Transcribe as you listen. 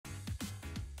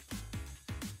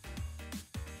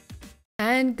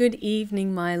And good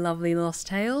evening, my lovely Lost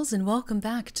Tales, and welcome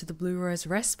back to the Blue Rose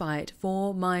Respite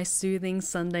for my soothing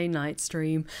Sunday night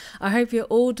stream. I hope you're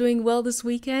all doing well this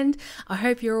weekend. I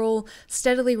hope you're all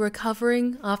steadily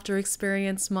recovering after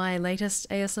experiencing my latest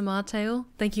ASMR tale.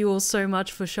 Thank you all so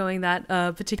much for showing that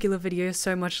particular video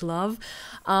so much love.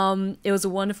 It was a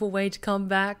wonderful way to come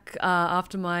back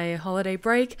after my holiday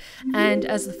break, and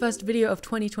as the first video of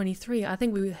 2023, I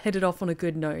think we hit it off on a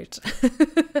good note.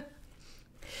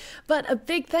 But a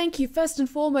big thank you first and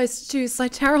foremost to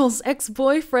Cytarel's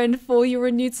ex-boyfriend for your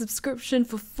renewed subscription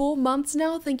for 4 months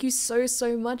now. Thank you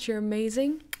so much, you're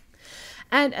amazing.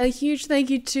 And a huge thank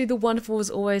you to the wonderful as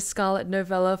always Scarlet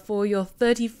Novella for your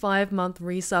 35-month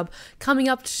resub, coming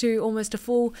up to almost a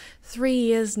full 3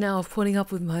 years now of putting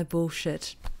up with my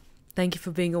bullshit. Thank you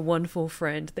for being a wonderful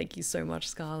friend. Thank you so much,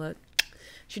 Scarlet.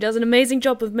 She does an amazing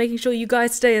job of making sure you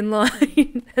guys stay in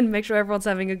line and make sure everyone's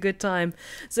having a good time.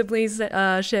 So please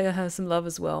share her some love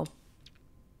as well.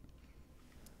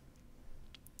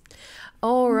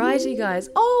 Alrighty, guys.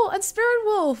 Oh, and Spirit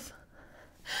Wolf!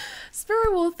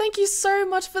 Spirit Wolf, thank you so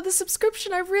much for the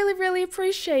subscription. I really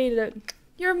appreciate it.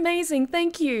 You're amazing.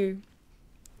 Thank you.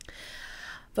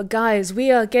 But guys,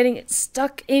 we are getting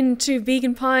stuck into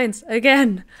Beacon Pines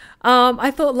again.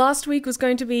 I thought last week was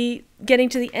going to be getting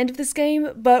to the end of this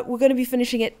game, but we're going to be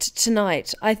finishing it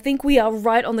tonight. I think we are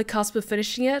right on the cusp of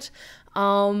finishing it,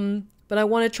 but I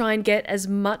want to try and get as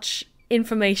much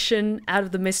information out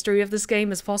of the mystery of this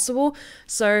game as possible.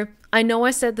 So I know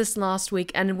I said this last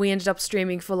week, and we ended up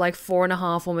streaming for like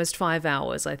 4.5, almost 5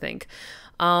 hours, I think.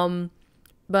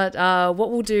 But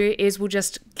what we'll do is we'll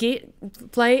just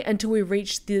play until we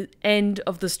reach the end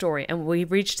of the story, and we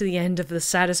reach to the end of the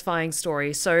satisfying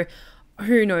story. So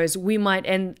who knows, we might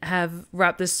have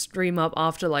wrapped this stream up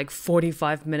after like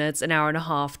 45 minutes, an hour and a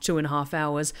half, 2.5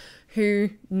 hours.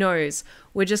 Who knows?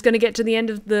 We're just going to get to the end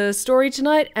of the story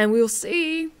tonight, and we'll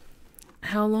see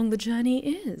how long the journey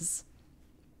is.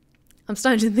 I'm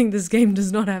starting to think this game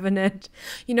does not have an end.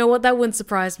 You know what? That wouldn't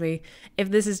surprise me if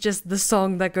this is just the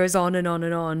song that goes on and on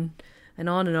and on and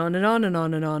on and on and on and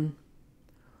on and on.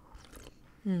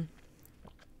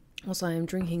 Also, I am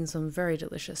drinking some very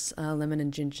delicious lemon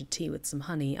and ginger tea with some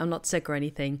honey. I'm not sick or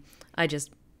anything. I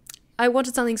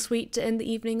wanted something sweet to end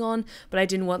the evening on, but I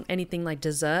didn't want anything like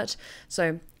dessert.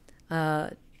 So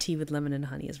tea with lemon and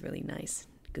honey is really nice.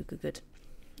 Good.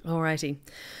 Alrighty.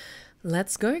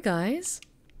 Let's go, guys.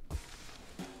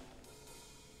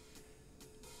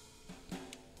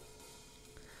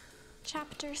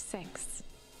 Chapter 6.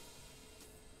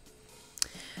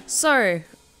 So,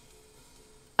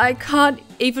 I can't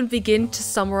even begin to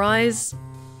summarize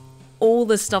all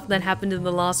the stuff that happened in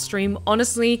the last stream.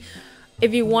 Honestly,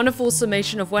 if you want a full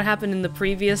summation of what happened in the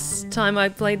previous time I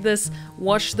played this,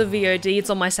 watch the VOD, it's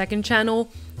on my second channel,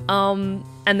 and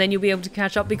then you'll be able to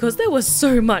catch up because there was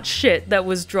so much shit that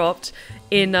was dropped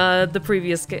in the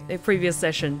previous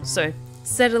session. So,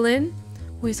 settle in,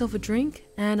 pour yourself a drink,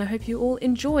 and I hope you all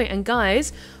enjoy. And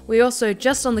guys, we're also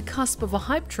just on the cusp of a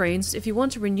hype train, so if you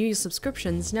want to renew your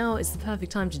subscriptions, now is the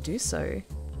perfect time to do so.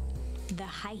 The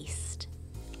heist.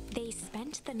 They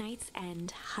spent the night's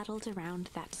end huddled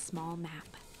around that small map,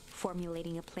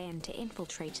 formulating a plan to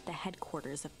infiltrate the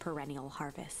headquarters of Perennial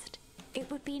Harvest.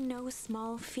 It would be no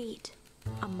small feat.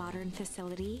 A modern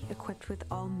facility equipped with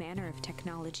all manner of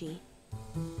technology.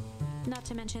 Not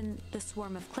to mention the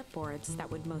swarm of clipboards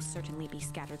that would most certainly be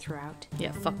scattered throughout.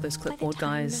 Yeah, fuck those clipboard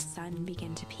guys. By the time the sun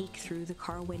began to peek through the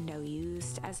car window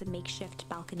used as a makeshift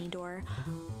balcony door,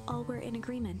 all were in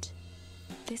agreement.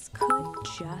 This could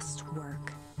just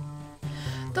work.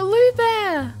 The Lou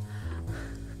Bear!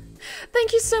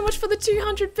 Thank you so much for the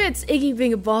 200 bits! Iggy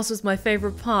being a boss was my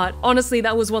favorite part. Honestly,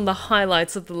 that was one of the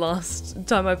highlights of the last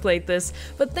time I played this.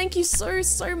 But thank you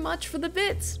so much for the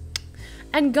bits!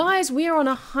 And guys, we are on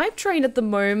a hype train at the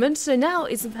moment, so now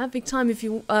is the perfect time if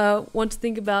you want to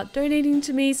think about donating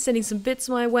to me, sending some bits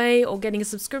my way, or getting a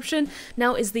subscription.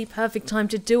 Now is the perfect time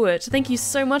to do it. Thank you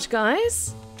so much,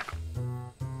 guys.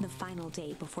 The final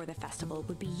day before the festival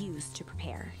would be used to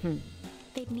prepare.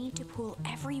 They'd need to pool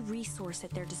every resource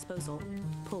at their disposal,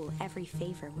 pull every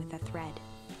favor with a thread.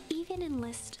 Even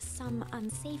enlist some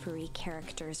unsavory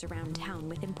characters around town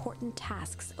with important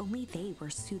tasks only they were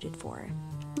suited for.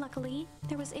 Luckily,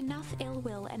 there was enough ill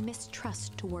will and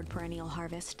mistrust toward Perennial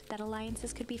Harvest that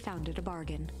alliances could be found at a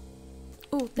bargain.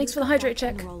 Oh, thanks for the hydrate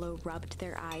check. And Rollo rubbed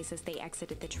their eyes as they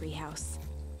exited the treehouse.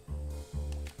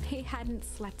 They hadn't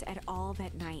slept at all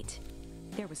that night.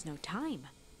 There was no time.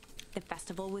 The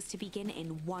festival was to begin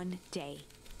in 1 day,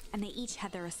 and they each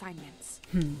had their assignments.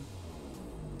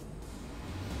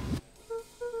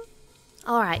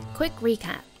 Alright, quick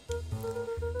recap.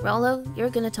 Rollo,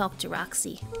 you're gonna talk to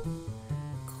Roxy.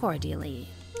 Cordially.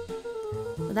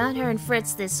 Without her and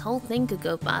Fritz, this whole thing could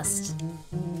go bust.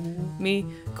 Me,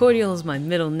 Cordial is my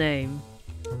middle name.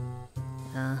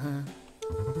 Uh-huh.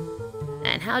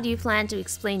 And how do you plan to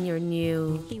explain your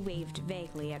new... He waved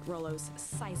vaguely at Rollo's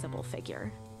sizable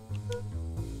figure.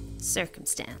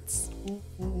 Circumstance.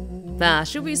 Bah,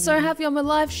 she'll be so happy I'm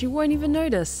alive she won't even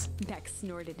notice. Beck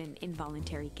snorted an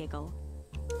involuntary giggle.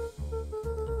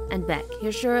 And Beck,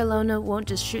 you're sure Alona won't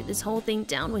just shoot this whole thing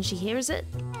down when she hears it?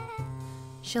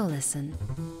 She'll listen.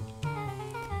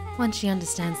 Once she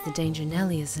understands the danger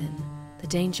Nellie is in, the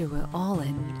danger we're all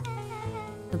in,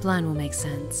 the plan will make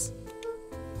sense.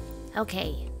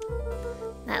 Okay.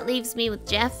 That leaves me with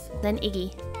Jeff, then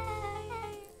Iggy.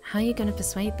 How are you gonna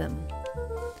persuade them?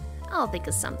 I'll think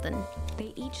of something.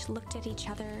 They each looked at each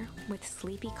other with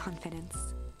sleepy confidence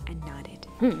and nodded.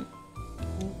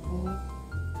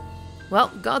 Well,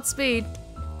 Godspeed.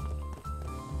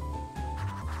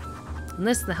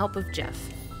 Enlist the help of Jeff.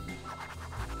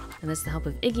 Enlist the help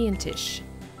of Iggy and Tish.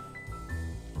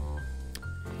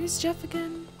 Who's Jeff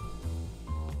again?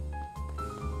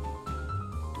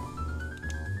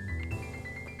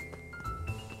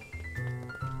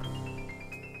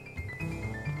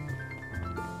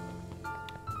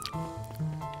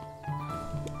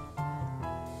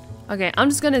 Okay, I'm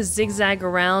just gonna zigzag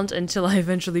around until I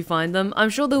eventually find them. I'm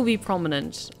sure they'll be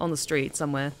prominent on the street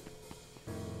somewhere.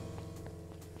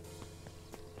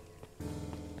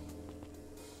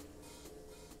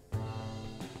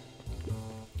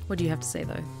 What do you have to say,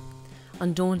 though?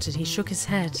 Undaunted, he shook his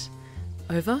head.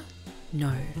 Over?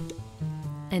 No.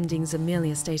 Endings are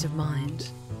merely a state of mind.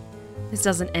 This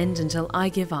doesn't end until I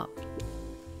give up.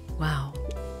 Wow.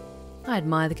 I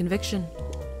admire the conviction.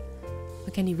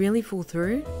 But can he really fall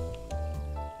through?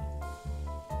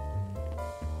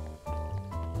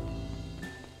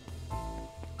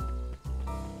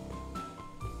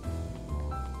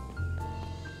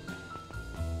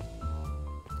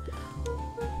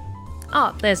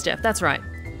 Oh, there's Jeff, that's right.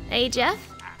 Hey, Jeff?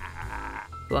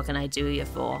 What can I do you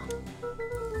for?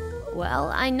 Well,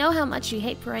 I know how much you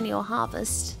hate perennial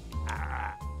harvest.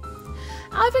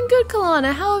 I've been good,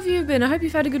 Kalana. How have you been? I hope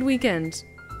you've had a good weekend.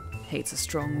 Hate's a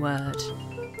strong word.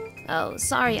 Oh,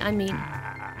 sorry, I mean...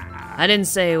 I didn't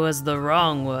say it was the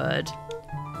wrong word.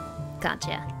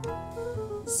 Gotcha.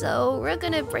 So, we're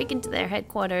gonna break into their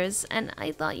headquarters, and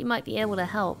I thought you might be able to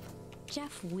help.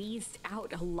 Jeff wheezed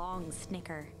out a long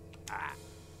snicker.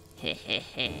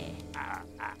 Hehehe.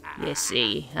 You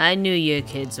see, I knew you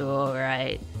kids were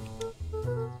alright.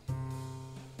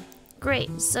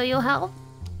 Great, so you'll help?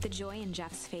 The joy in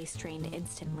Jeff's face drained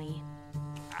instantly.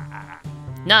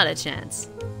 Not a chance.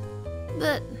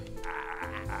 But...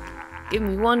 give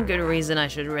me one good reason I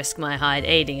should risk my hide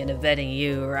aiding and abetting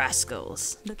you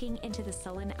rascals. Looking into the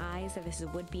sullen eyes of his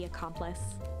would-be accomplice,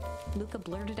 Luca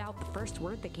blurted out the first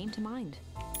word that came to mind.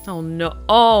 Oh no.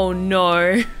 Oh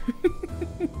no.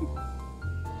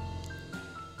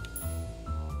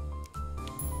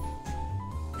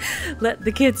 Let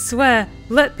the kids swear.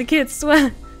 Let the kids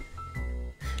swear.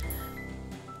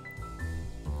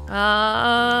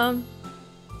 I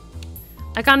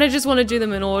kind of just want to do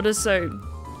them in order, so...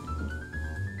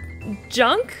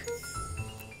 Junk?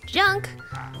 Junk?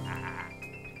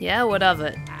 Yeah, what of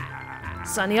it?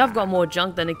 Sonny, I've got more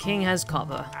junk than a king has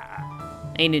copper.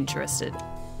 Ain't interested.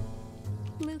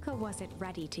 Luca wasn't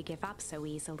ready to give up so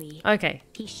easily. Okay.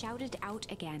 He shouted out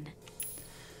again.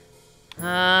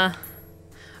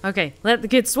 Okay, let the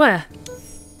kids swear.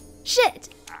 Shit!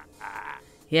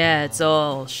 Yeah, it's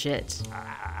all shit.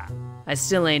 I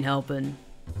still ain't helping.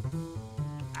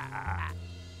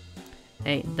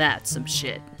 Ain't that some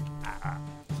shit?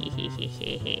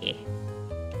 Hehehehe.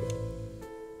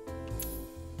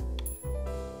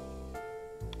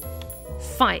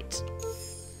 Fight.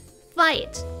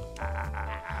 Fight!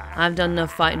 I've done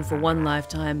enough fighting for one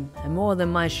lifetime, and more than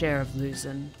my share of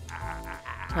losing.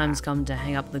 Time's come to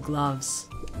hang up the gloves.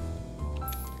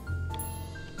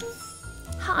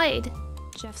 Hide!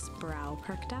 Jeff's brow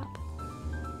perked up.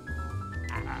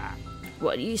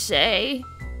 What do you say?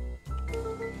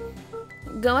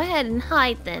 Go ahead and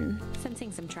hide then.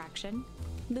 Sensing some traction,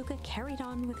 Luca carried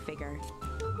on with vigor.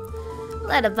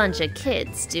 Let a bunch of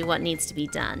kids do what needs to be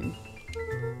done.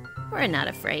 We're not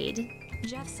afraid.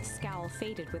 Jeff's scowl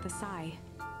faded with a sigh.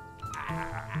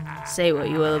 Say what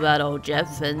you will about old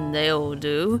Jeff, and they all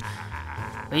do.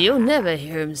 But you'll never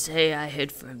hear him say I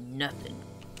hid from nothing.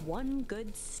 One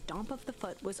good stomp of the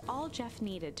foot was all Jeff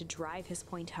needed to drive his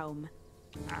point home.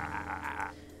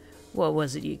 What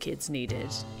was it you kids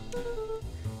needed?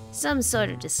 Some sort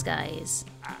of disguise.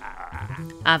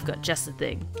 I've got just the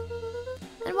thing.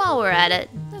 And while we're at it,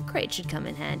 a crate should come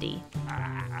in handy.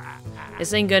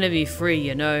 This ain't gonna be free,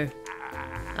 you know.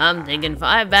 I'm thinking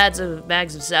 5 bags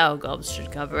of sour gobs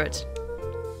should cover it.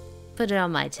 Put it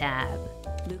on my tab.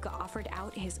 Luca offered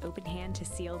out his open hand to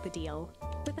seal the deal.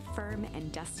 With a firm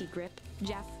and dusty grip,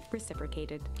 Jeff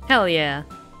reciprocated. Hell yeah.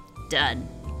 Done.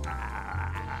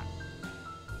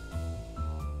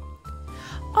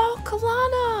 Oh,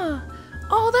 Kalana!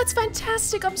 Oh, that's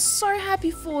fantastic. I'm so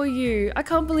happy for you. I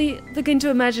can't begin to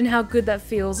imagine how good that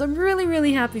feels. I'm really,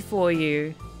 really happy for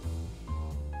you.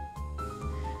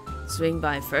 Swing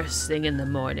by first thing in the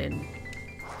morning.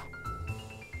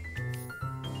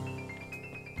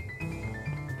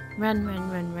 Run, run,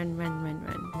 run, run, run, run,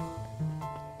 run.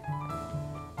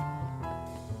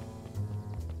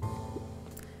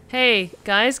 Hey,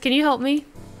 guys, can you help me?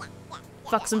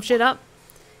 Fuck some shit up?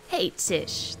 Hey,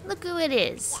 Tish, look who it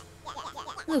is.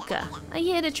 Luca, are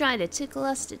you here to try to tickle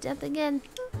us to death again?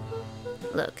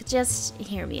 Look, just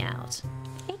hear me out.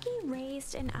 Iggy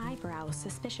raised an eyebrow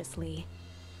suspiciously.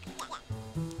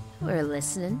 We're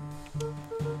listening.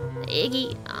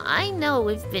 Iggy, I know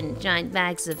we've been giant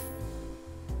bags of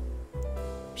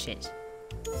shit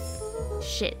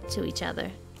to each other.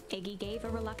 Iggy gave a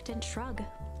reluctant shrug.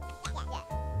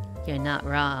 You're not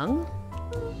wrong.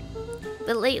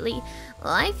 But lately,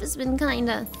 life has been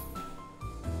kinda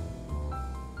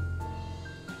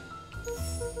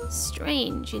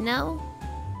strange, you know?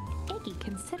 Iggy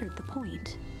considered the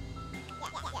point.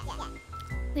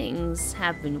 Things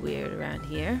have been weird around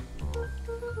here.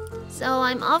 So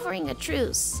I'm offering a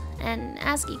truce and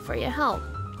asking for your help.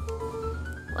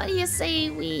 What do you say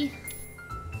we...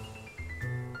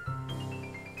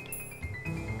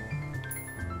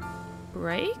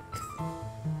 break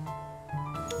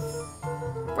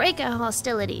our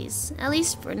hostilities, at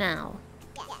least for now.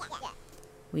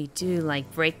 We do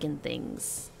like breaking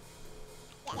things.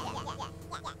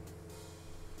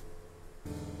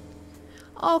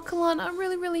 Oh, Kalan, I'm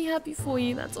really, really happy for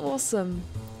you. That's awesome.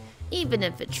 Even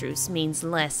if a truce means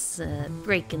less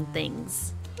breaking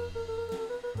things.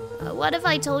 What if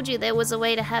I told you there was a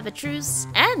way to have a truce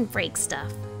and break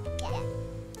stuff?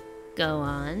 Go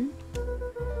on.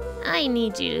 I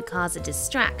need you to cause a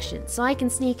distraction so I can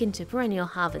sneak into Perennial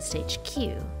Harvest HQ.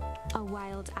 A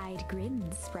wild-eyed grin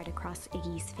spread across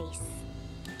Iggy's face.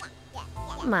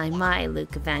 My,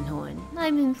 Luca Van Horn.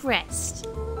 I'm impressed.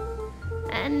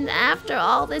 And after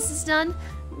all this is done,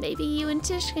 maybe you and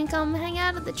Tish can come hang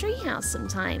out at the treehouse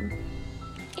sometime.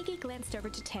 Iggy glanced over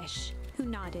to Tish, who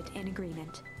nodded in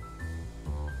agreement.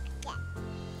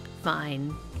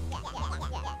 Fine.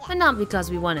 But not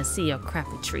because we want to see your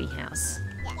crappy treehouse.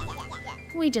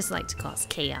 We just like to cause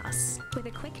chaos. With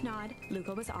a quick nod,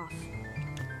 Luca was off.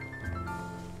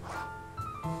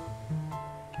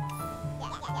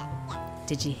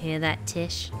 Did you hear that,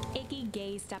 Tish? Iggy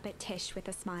gazed up at Tish with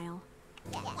a smile.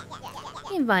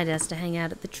 He invited us to hang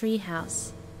out at the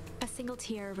treehouse. A single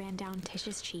tear ran down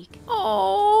Tish's cheek.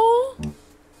 Oh!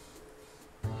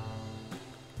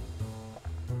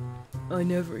 I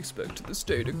never expected this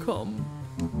day to come.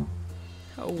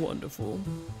 How wonderful.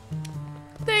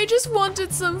 They just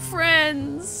wanted some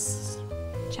friends.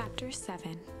 Chapter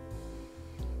 7.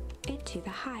 Into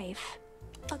the Hive.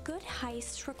 A good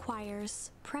heist requires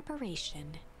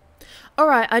preparation.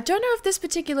 Alright, I don't know if this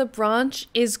particular branch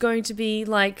is going to be,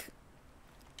 like,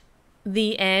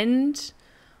 the end.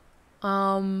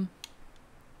 Or,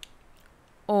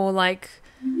 like,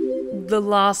 the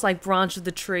last, like, branch of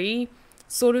the tree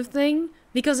sort of thing.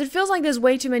 Because it feels like there's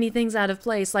way too many things out of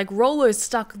place. Like, Rollo's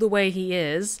stuck the way he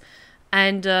is.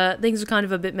 And things are kind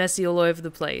of a bit messy all over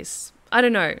the place. I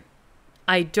don't know.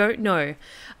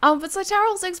 But so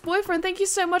Tarrel's ex-boyfriend, thank you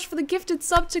so much for the gifted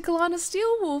sub to Kalana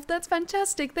Steelwolf. That's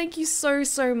fantastic. Thank you so,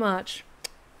 so much.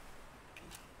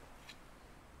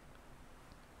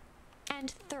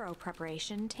 And thorough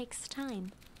preparation takes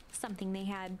time. Something they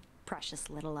had precious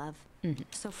little of.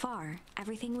 So far,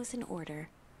 everything was in order.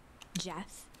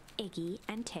 Jeff, Iggy,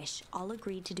 and Tish all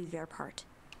agreed to do their part.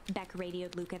 Beck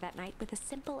radioed Luca that night with a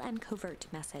simple and covert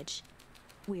message.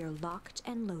 We are locked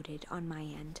and loaded on my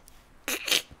end.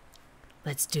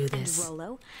 Let's do this. And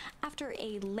Rollo, after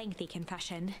a lengthy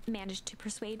confession, managed to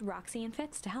persuade Roxy and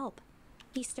Fitz to help.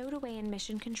 He stowed away in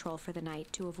mission control for the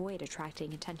night to avoid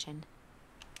attracting attention.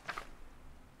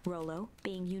 Rollo,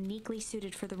 being uniquely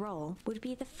suited for the role, would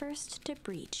be the first to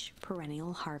breach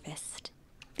Perennial Harvest.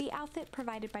 The outfit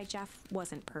provided by Jeff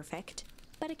wasn't perfect,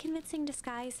 but a convincing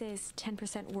disguise is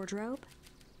 10% wardrobe,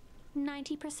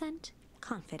 90%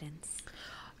 confidence.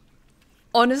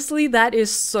 Honestly, that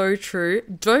is so true.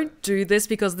 Don't do this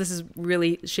because this is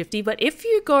really shifty, but if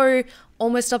you go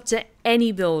almost up to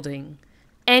any building,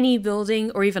 any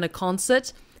building or even a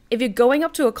concert, if you're going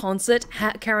up to a concert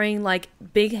carrying like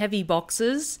big heavy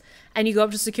boxes and you go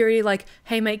up to security like,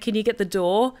 hey mate, can you get the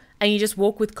door? And you just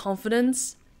walk with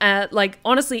confidence, like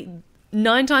honestly,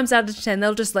 9 times out of 10,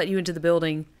 they'll just let you into the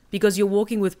building because you're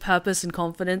walking with purpose and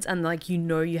confidence and like, you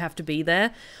know, you have to be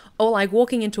there. Or like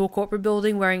walking into a corporate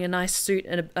building wearing a nice suit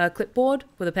and a clipboard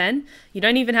with a pen. You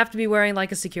don't even have to be wearing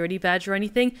like a security badge or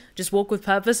anything. Just walk with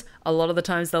purpose. A lot of the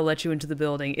times they'll let you into the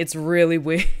building. It's really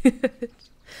weird.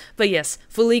 But yes,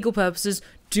 for legal purposes,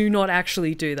 do not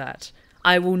actually do that.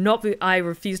 I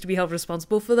refuse to be held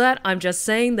responsible for that. I'm just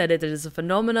saying that it is a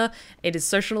phenomena. It is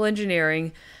social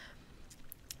engineering.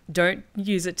 Don't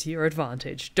use it to your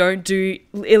advantage. Don't do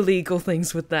illegal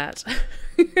things with that.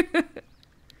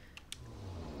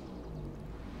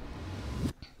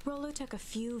 Rollo took a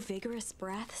few vigorous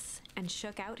breaths and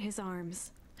shook out his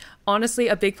arms. Honestly,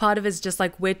 a big part of it is just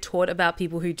like we're taught about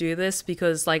people who do this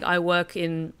because like I work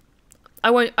in, I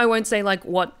won't say like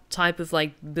what type of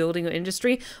like building or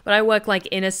industry, but I work like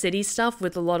inner city stuff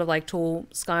with a lot of like tall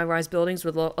skyrise buildings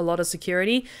with a lot of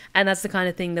security, and that's the kind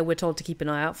of thing that we're told to keep an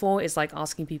eye out for, is like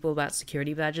asking people about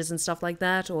security badges and stuff like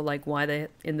that, or like why they're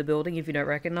in the building if you don't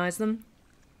recognize them.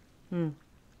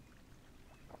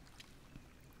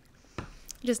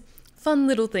 Just fun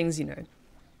little things, you know.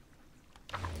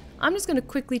 I'm just gonna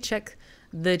quickly check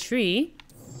the tree.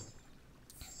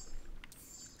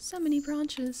 So many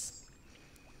branches.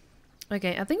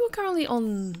 Okay, I think we're currently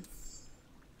on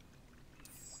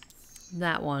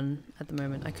that one at the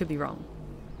moment. I could be wrong.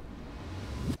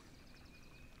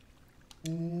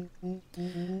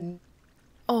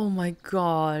 Oh my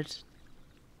god.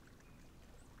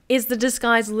 Is the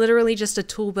disguise literally just a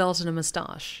tool belt and a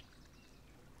mustache?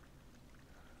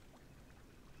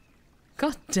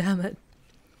 God damn it.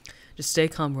 Just stay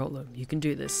calm, Rollo. You can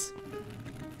do this.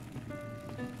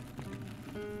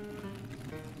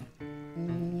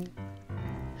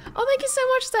 Oh, thank you so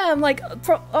much, Sam. Like,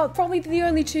 probably the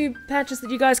only 2 patches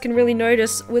that you guys can really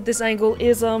notice with this angle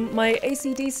is my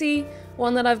AC/DC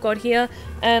one that I've got here,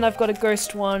 and I've got a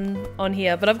ghost one on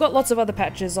here. But I've got lots of other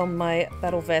patches on my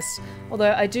battle vest.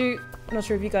 Although I do, I'm not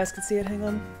sure if you guys can see it. Hang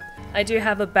on. I do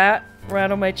have a bat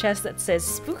right on my chest that says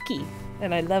spooky,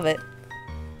 and I love it.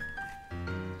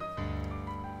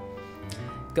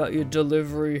 Got your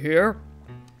delivery here.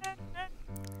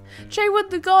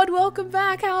 ChaywardtheGod, welcome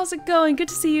back. How's it going? Good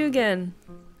to see you again.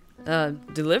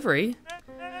 Delivery?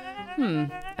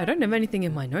 I don't have anything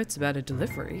in my notes about a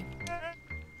delivery.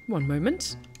 One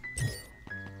moment.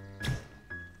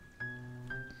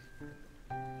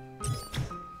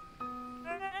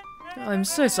 I'm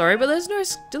so sorry, but there's no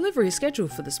delivery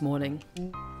scheduled for this morning.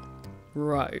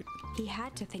 Right. He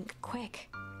had to think quick.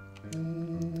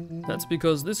 That's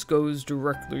because this goes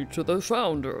directly to the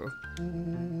founder.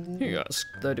 He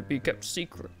asked that it be kept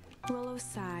secret. Rollo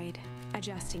sighed,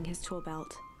 adjusting his tool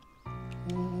belt.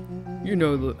 You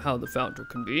know how the founder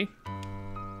can be.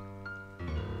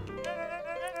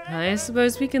 I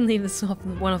suppose we can leave this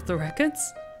one off the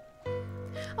records.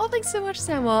 Oh, thanks so much,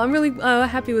 Samuel. I'm really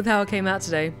happy with how it came out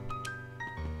today.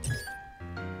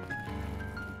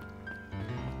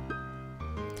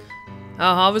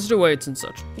 Our harvest awaits and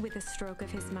such. With a stroke of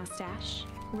his mustache,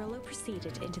 Rollo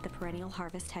proceeded into the perennial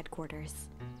harvest headquarters.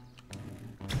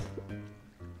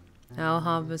 Our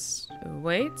harvest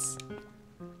awaits.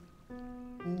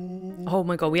 Oh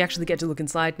my god, we actually get to look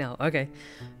inside now. Okay.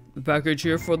 The package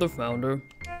here for the founder.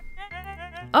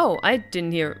 Oh, I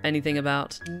didn't hear anything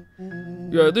about.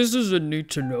 Yeah, this is a need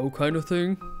to know kind of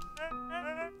thing.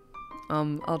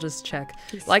 I'll just check.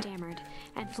 He like, stammered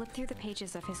and flipped through the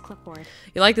pages of his clipboard.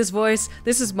 You like this voice?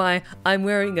 This is my I'm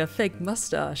wearing a fake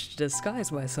mustache to disguise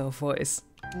myself voice.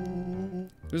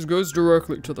 This goes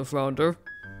directly to the founder.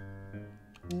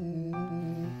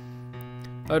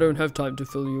 I don't have time to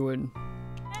fill you in.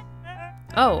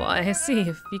 Oh, I see.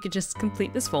 If you could just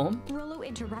complete this form. Rollo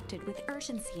interrupted with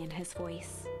urgency in his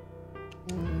voice.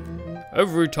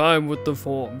 Every time with the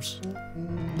forms.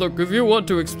 Look, if you want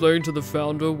to explain to the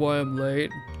founder why I'm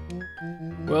late,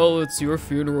 well, it's your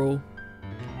funeral.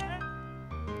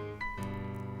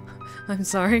 I'm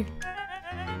sorry.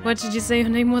 What did you say your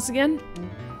name was again?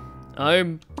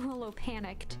 Rollo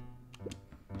panicked.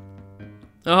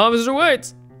 The harvest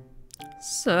awaits!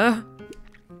 Sir?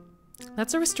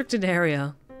 That's a restricted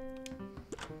area.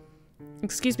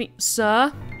 Excuse me,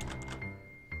 sir?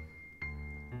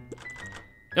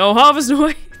 No harvest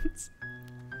awaits!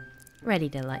 Ready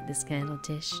to light this candle,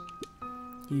 Tish.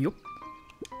 Yup.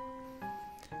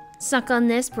 Suck on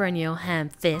this, perennial ham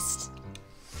fist.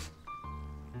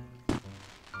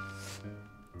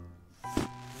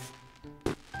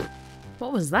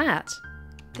 What was that?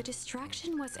 The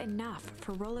distraction was enough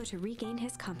for Rollo to regain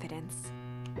his confidence.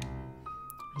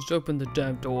 Just open the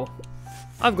damn door.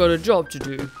 I've got a job to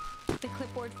do. The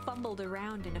clipboard fumbled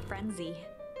around in a frenzy.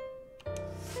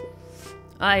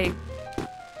 I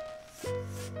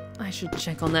should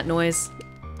check on that noise.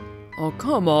 Oh,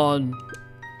 come on.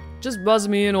 Just buzz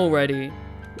me in already.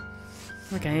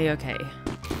 Okay.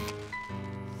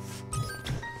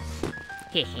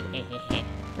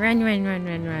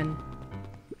 Run.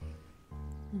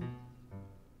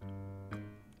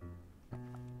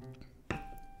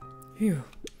 Phew.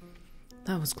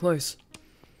 That was close.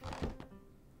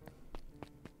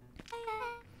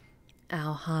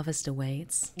 Our harvest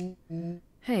awaits.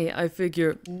 Hey, I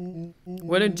figure,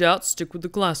 when in doubt, stick with the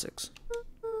classics.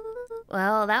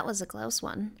 Well, that was a close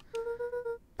one.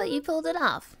 But you pulled it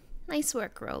off. Nice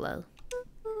work, Rollo.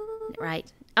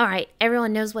 Right. Alright,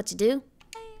 everyone knows what to do?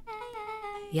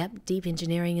 Yep, deep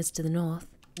engineering is to the north.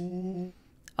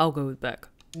 I'll go with Beck.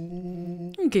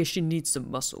 In case she needs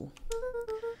some muscle.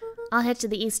 I'll head to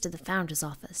the east to the founder's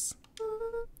office.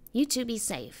 You two be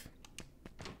safe.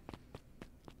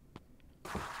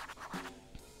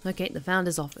 Okay, the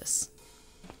founder's office.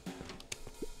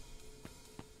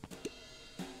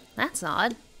 That's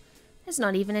odd. There's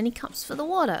not even any cups for the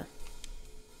water.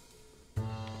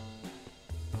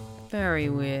 Very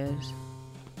weird.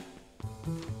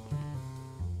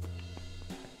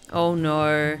 Oh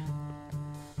no.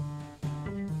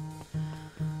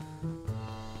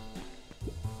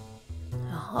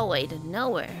 A hallway to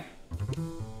nowhere.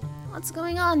 What's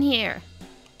going on here?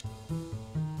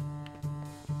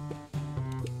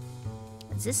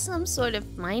 Is this some sort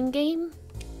of mind game?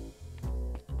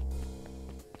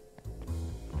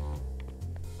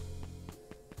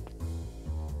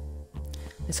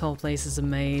 This whole place is a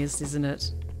maze, isn't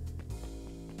it?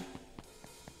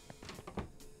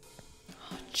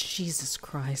 Oh, Jesus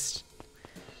Christ.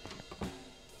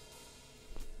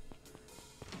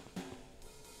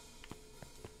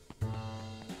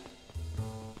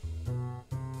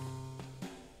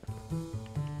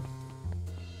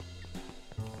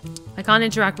 I can't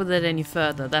interact with it any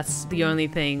further. That's the only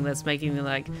thing that's making me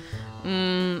like,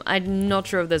 I'm not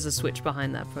sure if there's a switch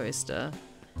behind that poster.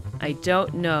 I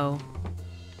don't know.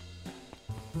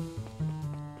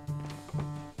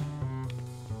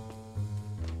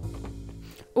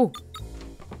 Oh.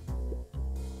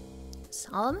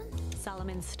 Solomon?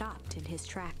 Solomon stopped in his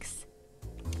tracks.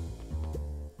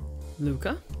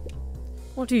 Luca?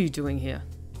 What are you doing here?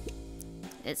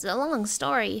 It's a long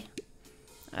story.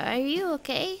 Are you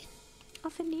okay? A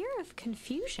veneer of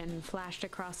confusion flashed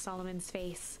across Solomon's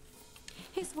face.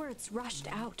 His words rushed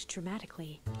out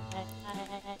dramatically.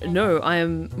 No, I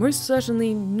am most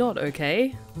certainly not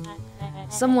okay.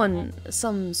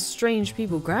 Some strange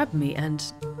people grabbed me and...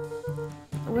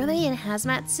 Were they in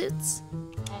hazmat suits?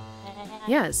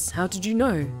 Yes, how did you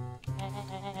know?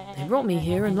 They brought me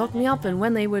here and locked me up, and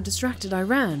when they were distracted, I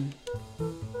ran.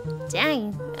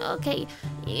 Dang, okay,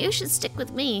 you should stick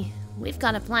with me. We've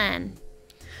got a plan.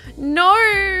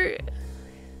 No!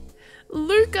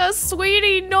 Luca,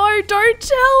 sweetie, no, don't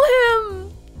tell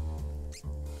him!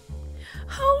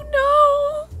 Oh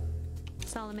no!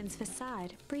 Solomon's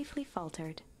facade briefly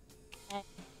faltered.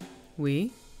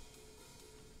 We?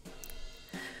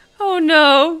 Oh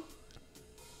no!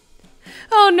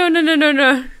 Oh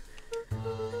no.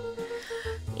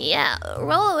 Yeah,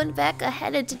 Rollo and Beck are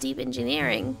headed to deep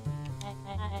engineering.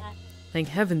 Thank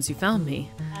heavens you found me.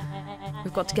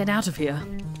 We've got to get out of here.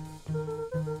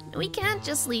 We can't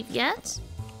just leave yet.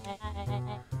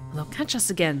 They'll catch us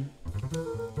again.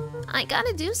 I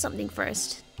gotta do something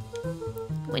first.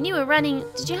 When you were running,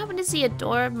 did you happen to see a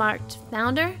door marked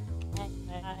Founder?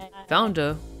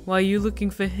 Founder? Why are you looking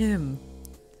for him?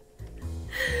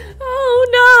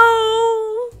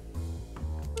 Oh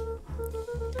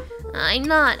no! I'm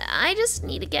not. I just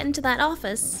need to get into that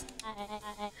office.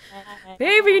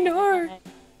 Baby, no!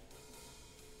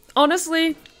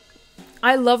 Honestly,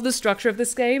 I love the structure of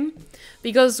this game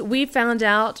because we found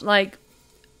out, like,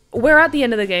 we're at the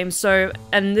end of the game, so,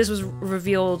 and this was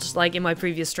revealed, like, in my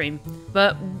previous stream,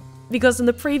 but because in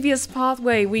the previous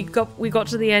pathway we got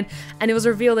to the end and it was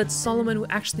revealed that Solomon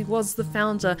actually was the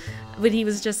founder, but he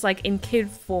was just like in kid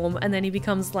form, and then he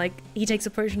becomes like, he takes a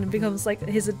potion and becomes like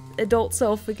his adult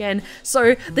self again.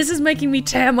 So this is making me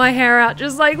tear my hair out,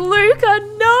 just like, Luca,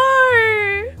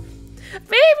 no!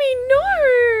 Baby,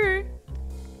 no!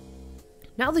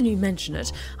 Now that you mention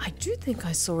it, I do think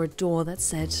I saw a door that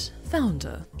said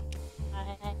Founder.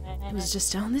 It was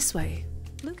just down this way.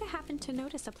 Luca happened to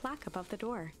notice a plaque above the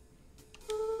door.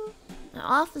 The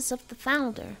office of the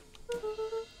Founder.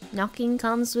 Knocking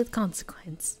comes with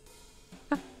consequence.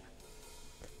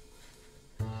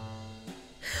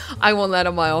 I want that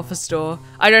on my office door.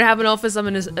 I don't have an office, I'm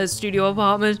in a studio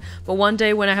apartment, but one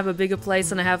day when I have a bigger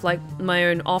place and I have like my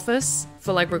own office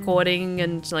for like recording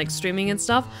and like streaming and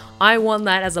stuff, I want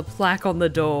that as a plaque on the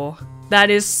door. That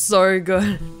is so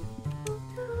good.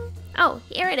 Oh,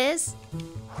 here it is.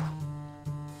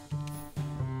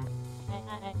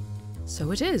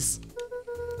 So it is.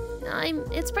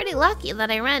 It's pretty lucky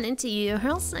that I ran into you, or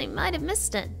else I might have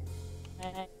missed it.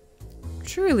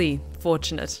 Truly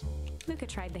fortunate. Luca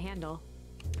tried the handle.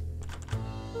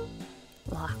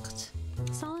 Locked.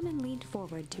 Solomon leaned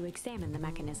forward to examine the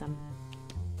mechanism.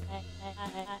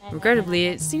 Regrettably,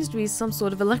 it seems to be some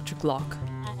sort of electric lock.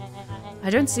 I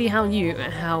don't see how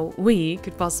we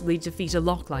could possibly defeat a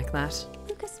lock like that.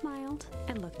 Luca smiled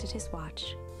and looked at his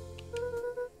watch.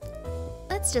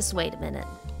 Let's just wait a minute.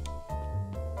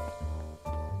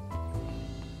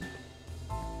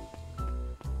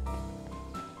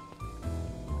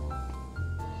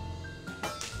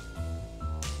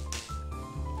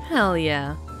 Hell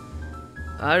yeah.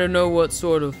 I don't know what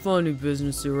sort of funny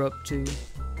business you're up to,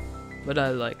 but I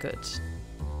like it.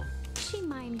 She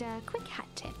mimed a quick hat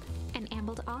tip and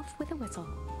ambled off with a whistle.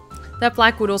 That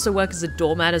plaque would also work as a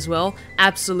doormat as well.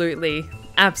 Absolutely.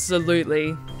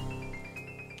 Absolutely.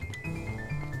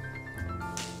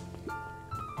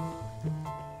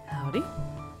 Howdy.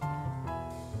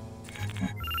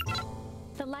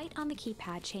 The light on the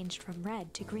keypad changed from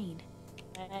red to green.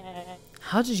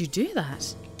 How did you do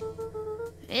that?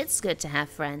 It's good to have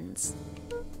friends.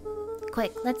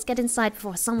 Quick, let's get inside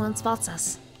before someone spots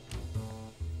us.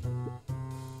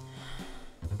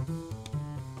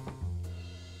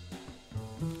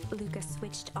 Luca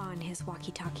switched on his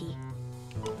walkie-talkie.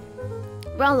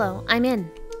 Rollo, I'm in.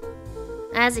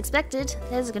 As expected,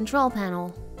 there's a control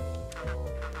panel.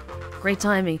 Great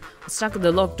timing. We're stuck at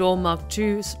the locked door marked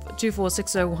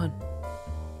 24601.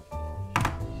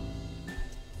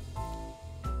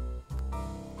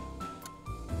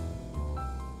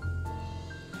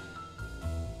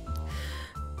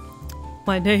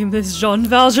 My name is Jean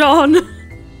Valjean.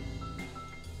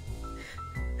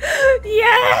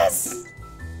 Yes!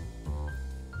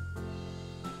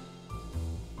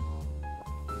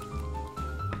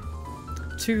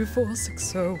 Two, 4, 6,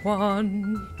 0,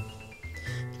 1.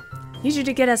 Need you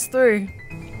to get us through.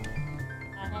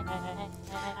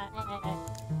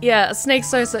 Yeah, Snake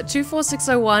Sosa.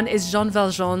 24601 is Jean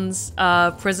Valjean's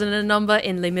prisoner number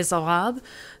in Les Miserables.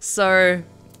 So,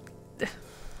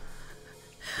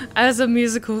 as a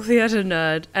musical theatre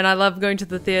nerd, and I love going to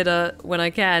the theatre when I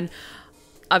can,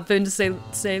 I've been to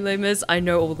say Les Mis. I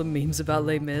know all the memes about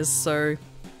Les Mis, so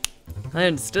I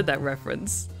understood that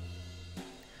reference.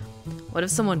 What if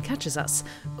someone catches us?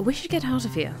 We should get out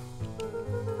of here.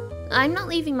 I'm not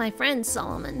leaving my friend,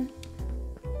 Solomon.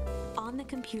 On the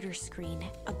computer screen,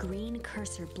 a green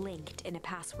cursor blinked in a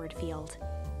password field.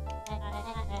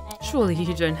 Surely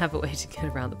you don't have a way to get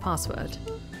around the password.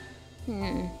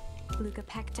 Luca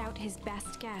pecked out his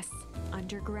best guess.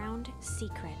 Underground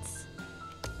secrets.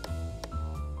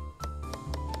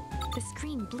 The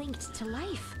screen blinked to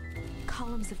life.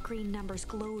 Columns of green numbers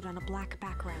glowed on a black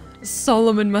background.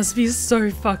 Solomon must be so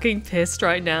fucking pissed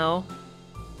right now.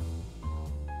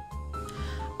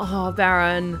 Oh,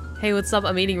 Baron. Hey, what's up?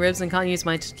 I'm eating ribs and can't use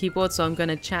my keyboard, so I'm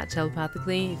gonna chat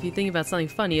telepathically. If you think about something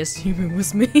funny, assume it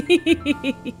was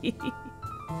me.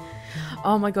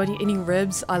 Oh my god, you're eating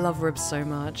ribs? I love ribs so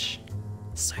much.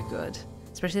 So good.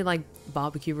 Especially like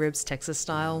barbecue ribs, Texas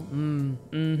style.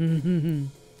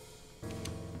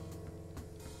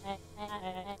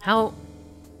 How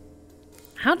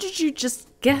did you just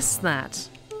guess that?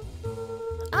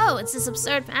 Oh, it's this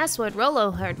absurd password Rollo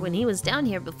heard when he was down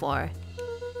here before.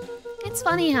 It's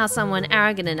funny how someone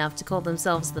arrogant enough to call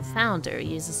themselves the founder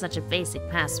uses such a basic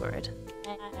password.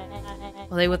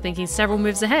 Well, they were thinking several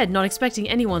moves ahead, not expecting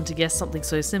anyone to guess something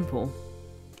so simple.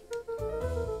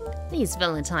 These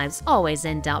villain types always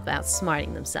end up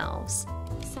outsmarting themselves.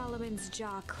 Solomon's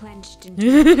jaw clenched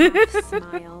into a half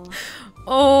smile.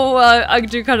 Oh, I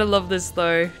do kind of love this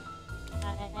though.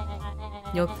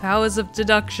 Your powers of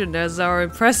deduction are as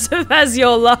impressive as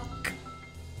your luck.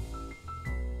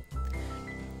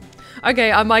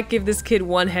 Okay, I might give this kid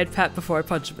one head pat before I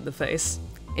punch him in the face.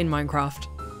 In Minecraft.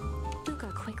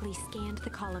 Luca quickly scanned the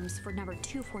columns for number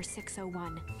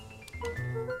 24601.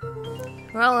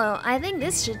 Rollo, I think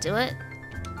this should do it.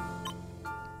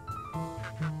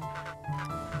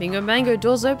 Bingo bango,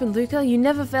 doors open, Luca. You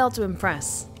never fail to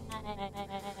impress.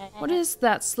 What is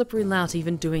that slippery lout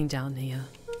even doing down here?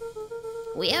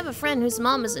 We have a friend whose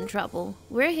mom is in trouble.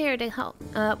 We're here to help.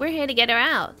 We're here to get her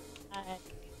out.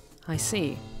 I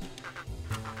see.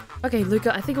 Okay,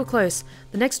 Luca, I think we're close.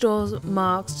 The next door's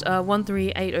marked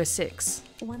 13806.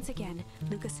 Once again,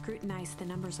 Luca scrutinized the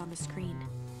numbers on the screen.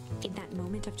 In that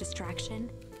moment of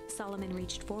distraction, Solomon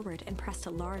reached forward and pressed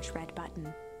a large red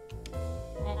button.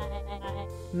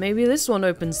 Maybe this one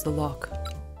opens the lock.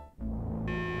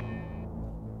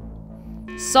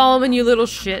 Solomon, you little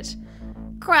shit.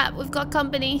 Crap, we've got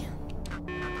company.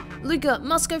 Luca,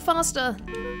 must go faster.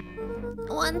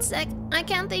 One sec, I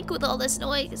can't think with all this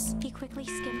noise. He quickly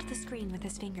skimmed the screen with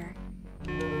his finger.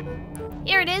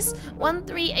 Here it is,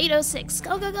 13806.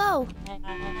 Go, go, go.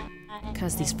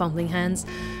 Curse these fumbling hands.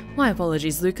 My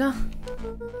apologies, Luca.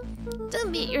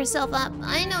 Don't beat yourself up.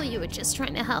 I know you were just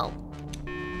trying to help.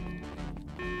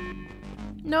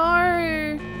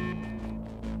 No.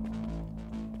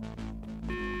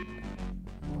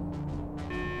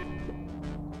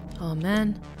 Oh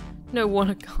man, no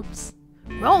water comes.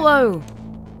 Rollo!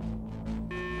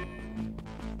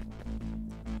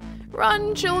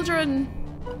 Run, children.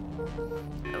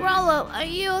 Rollo, are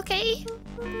you okay?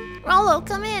 Rollo,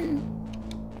 come in.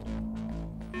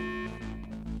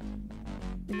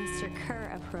 Mr.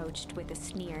 Kerr approached with a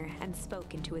sneer and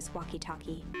spoke into his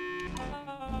walkie-talkie.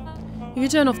 You can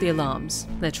turn off the alarms.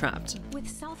 They're trapped. With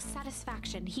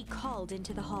self-satisfaction, he called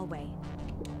into the hallway.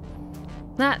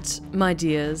 That, my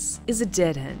dears, is a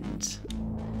dead end.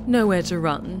 Nowhere to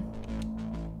run.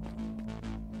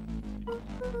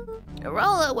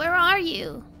 Rollo, where are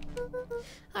you?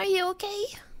 Are you okay?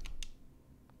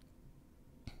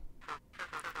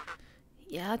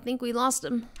 Yeah, I think we lost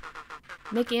him.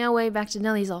 Making our way back to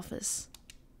Nellie's office.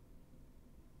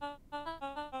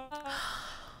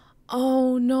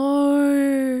 Oh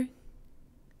no!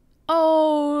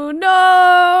 Oh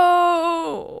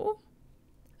no!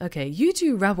 Okay, you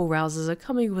two rabble-rousers are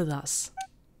coming with us.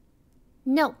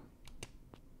 No.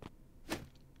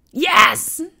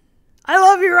 Yes! I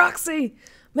love you, Roxy!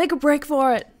 Make a break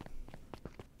for it.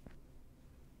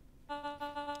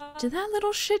 Did that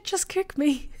little shit just kick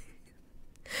me?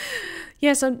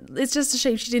 Yes, it's just a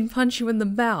shame she didn't punch you in the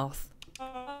mouth.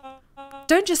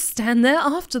 Don't just stand there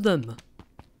after them.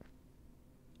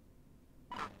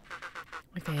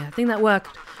 Okay, I think that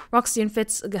worked. Roxy and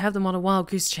Fitz have them on a wild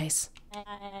goose chase.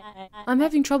 I'm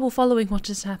having trouble following what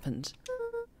just happened.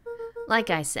 Like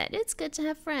I said, it's good to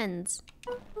have friends.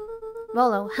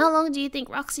 Rollo, how long do you think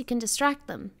Roxy can distract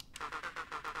them?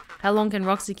 How long can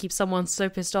Roxy keep someone so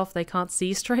pissed off they can't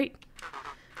see straight?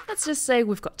 Let's just say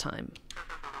we've got time.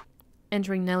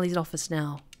 Entering Nellie's office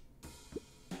now.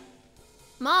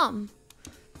 Mom!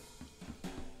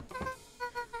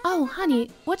 Oh,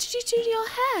 honey, what did you do to your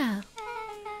hair?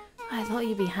 I thought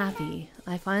you'd be happy.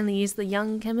 I finally used the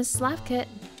young chemist slap kit.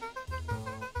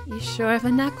 You sure have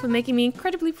a knack for making me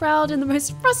incredibly proud in the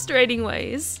most frustrating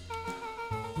ways.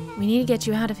 We need to get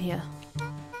you out of here.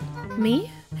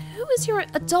 Me? Who is your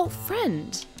adult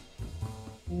friend?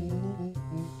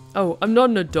 Oh, I'm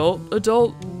not an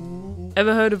adult.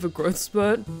 Ever heard of a growth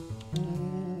spurt?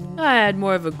 I had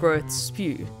more of a growth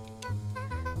spew.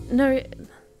 No,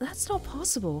 that's not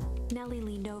possible. Nellie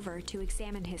leaned over to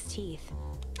examine his teeth.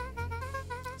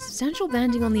 Substantial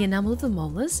banding on the enamel of the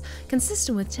molars,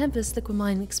 consistent with Tempest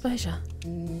liquamine exposure.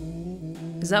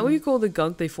 Is that what you call the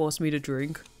gunk they forced me to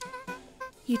drink?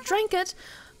 You drank it?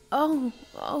 Oh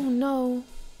no.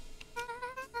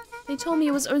 They told me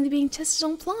it was only being tested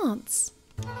on plants.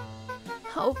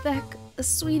 Oh, Beck,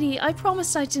 sweetie, I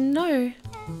promised I didn't know.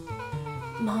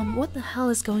 Mom, what the hell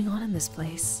is going on in this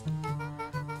place?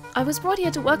 I was brought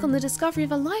here to work on the discovery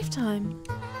of a lifetime.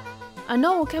 A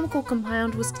novel chemical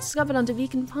compound was discovered under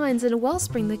Beacon Pines in a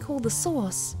wellspring they called the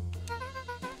Source.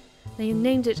 They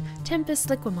named it Tempest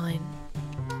Liquamine.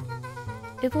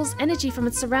 It pulls energy from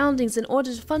its surroundings in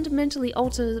order to fundamentally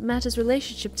alter matter's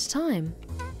relationship to time.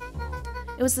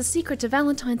 It was the secret to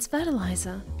Valentine's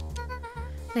fertilizer.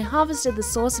 They harvested the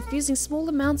source, infusing small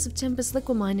amounts of Tempest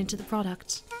Liquamine into the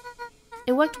product.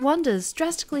 It worked wonders,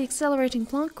 drastically accelerating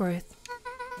plant growth.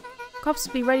 Crops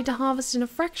would be ready to harvest in a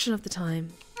fraction of the time.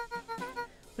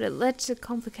 But it led to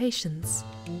complications.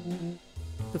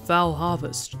 The foul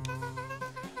harvest.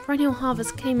 Perennial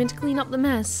Harvest came in to clean up the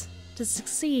mess, to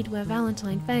succeed where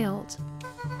Valentine failed.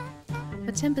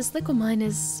 But Tempest Liquamine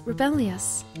is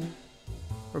rebellious.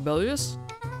 Rebellious?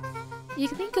 You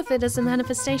can think of it as a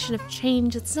manifestation of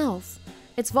change itself.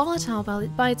 It's volatile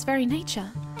by its very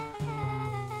nature.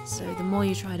 So the more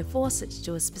you try to force it to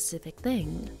do a specific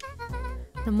thing,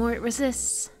 the more it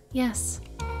resists. Yes,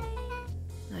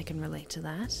 I can relate to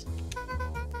that.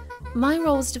 My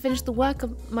role is to finish the work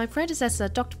of my predecessor,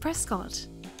 Dr. Prescott.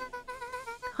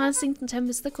 Harnessing the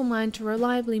Tempest Liquamine to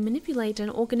reliably manipulate an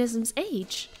organism's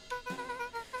age.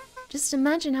 Just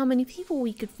imagine how many people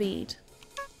we could feed.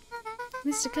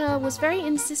 Mr. Kerr was very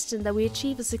insistent that we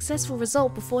achieve a successful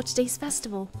result before today's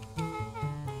festival.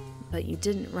 But you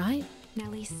didn't, right?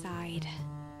 Nellie sighed.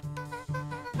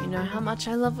 You know how much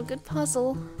I love a good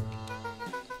puzzle.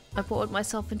 I bored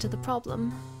myself into the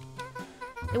problem.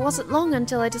 It wasn't long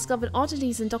until I discovered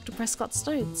oddities in Dr. Prescott's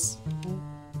notes.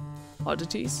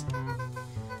 Oddities?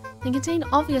 They contain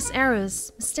obvious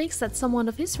errors, mistakes that someone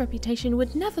of his reputation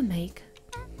would never make.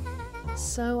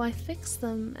 So I fixed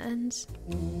them and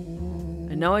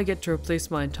now I get to replace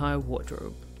my entire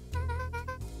wardrobe.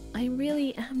 I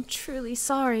really am truly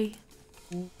sorry.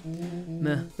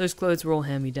 Meh, those clothes were all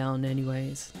hand-me-down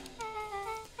anyways.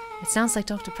 It sounds like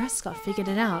Dr. Prescott figured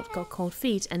it out, got cold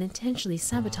feet, and intentionally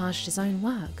sabotaged his own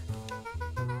work.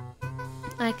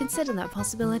 I considered that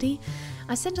possibility.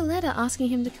 I sent a letter asking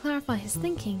him to clarify his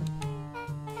thinking.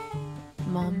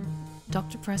 Mom,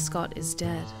 Dr. Prescott is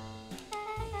dead.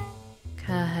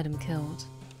 Kerr had him killed.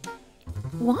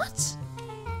 What?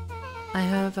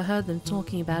 I overheard them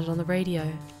talking about it on the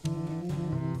radio.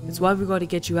 It's why we gotta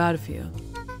get you out of here.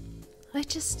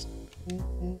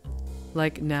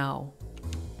 Like now.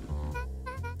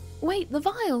 Wait, the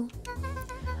vial!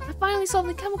 I finally solved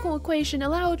the chemical equation,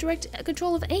 allow direct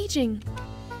control of aging.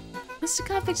 Mr.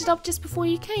 Kerr picked it up just before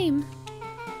you came.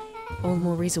 All the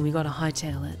more reason we gotta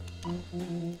hightail it.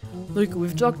 Luke,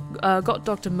 we've got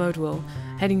Dr. Modwell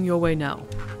heading your way now.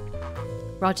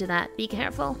 Roger that. Be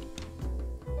careful.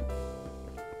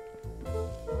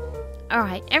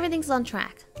 Alright, everything's on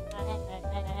track.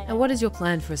 And what is your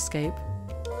plan for escape?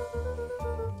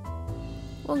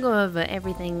 We'll go over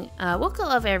everything.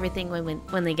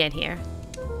 When they get here.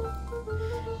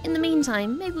 In the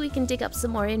meantime, maybe we can dig up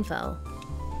some more info.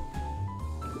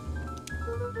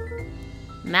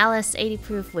 Malice 80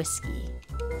 proof whiskey.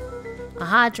 A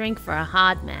hard drink for a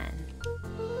hard man.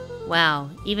 Wow,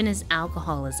 even his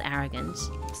alcohol is arrogant.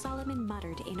 Solomon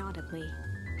muttered inaudibly.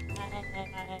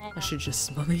 I should just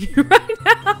smother you right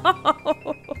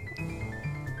now.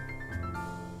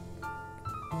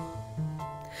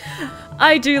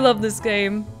 I do love this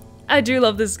game. I do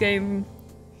love this game.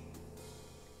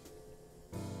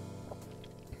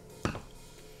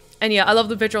 And yeah, I love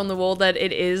the picture on the wall that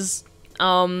it is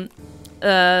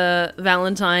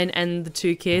Valentine and the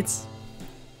two kids.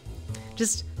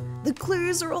 Just, the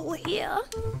clues are all here.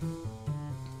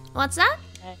 What's that?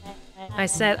 I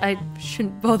said I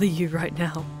shouldn't bother you right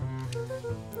now.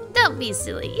 Don't be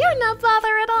silly. You're no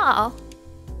bother at all.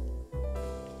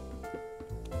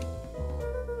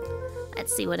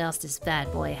 Let's see what else this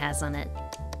bad boy has on it.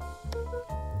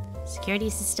 Security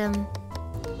system.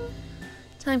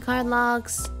 Time card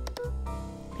logs.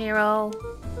 Payroll.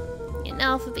 You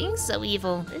know, for being so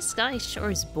evil, this guy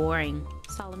sure is boring.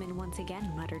 Solomon once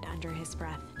again muttered under his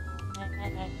breath.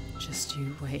 Just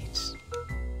you wait.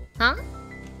 Huh?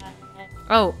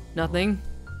 Oh, nothing.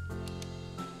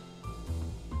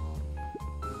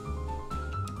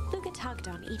 Luca tugged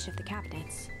on each of the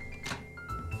cabinets.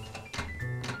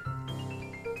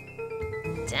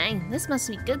 Dang, this must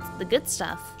be the good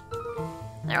stuff.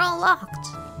 They're all locked.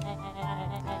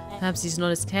 Perhaps he's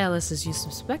not as careless as you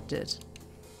suspected.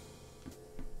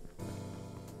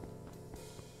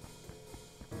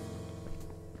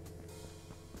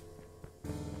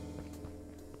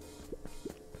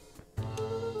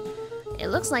 It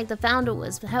looks like the founder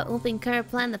was helping Kerr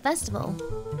plan the festival.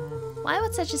 Why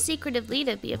would such a secretive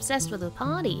leader be obsessed with a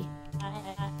party?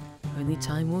 Only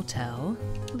time will tell.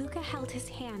 Luca held his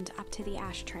hand up to the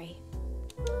ashtray.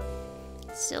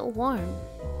 Still warm.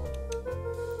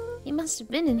 He must have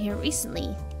been in here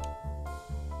recently.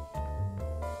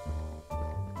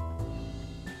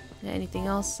 Anything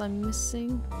else I'm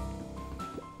missing?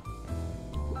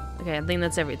 Okay, I think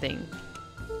that's everything.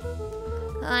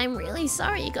 I'm really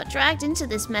sorry you got dragged into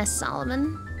this mess,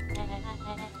 Solomon.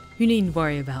 You needn't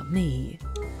worry about me.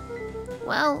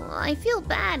 Well, I feel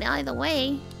bad either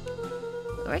way.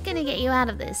 We're gonna get you out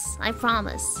of this, I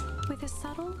promise. With a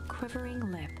subtle,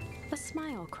 quivering lip, a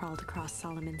smile crawled across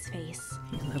Solomon's face.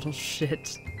 You little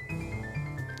shit.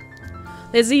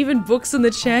 There's even books in the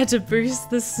chair to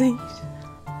boost the seat.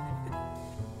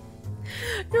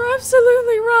 You're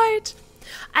absolutely right.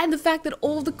 And the fact that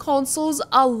all the consoles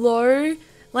are low.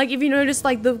 Like, if you notice,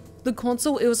 like, the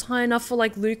console, it was high enough for,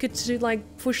 like, Luca to,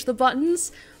 like, push the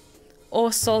buttons.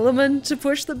 Or Solomon to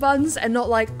push the buttons, and not,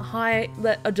 like, high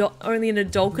that only an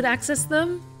adult could access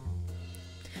them.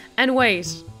 And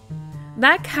wait.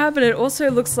 That cabinet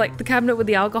also looks like, the cabinet with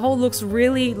the alcohol looks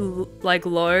really, like,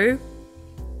 low.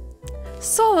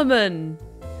 Solomon!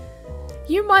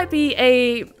 You might be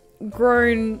a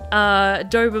grown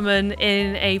Doberman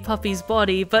in a puppy's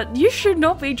body, but you should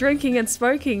not be drinking and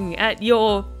smoking at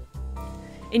your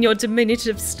in your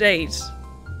diminutive state.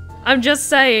 I'm just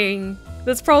saying,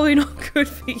 that's probably not good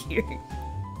for you.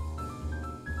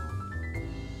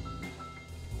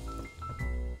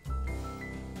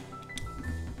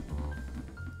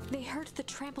 They heard the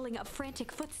trampling of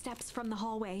frantic footsteps from the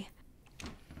hallway.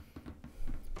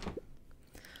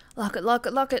 Lock it, lock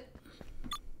it, lock it.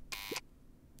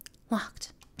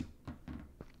 Locked.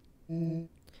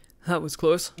 That was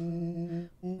close. When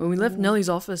we left Nellie's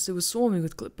office, it was swarming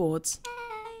with clipboards.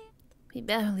 We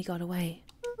barely got away.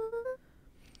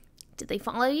 Did they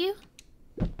follow you?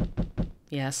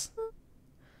 Yes.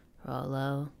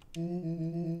 Rollo.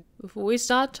 Before we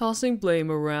start tossing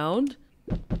blame around,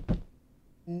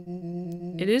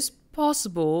 it is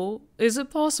possible. Is it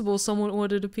possible someone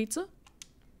ordered a pizza?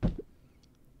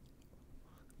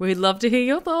 We'd love to hear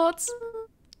your thoughts.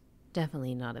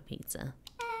 Definitely not a pizza.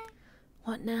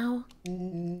 What now?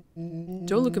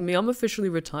 Don't look at me, I'm officially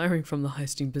retiring from the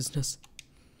heisting business.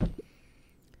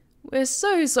 We're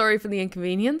so sorry for the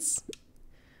inconvenience.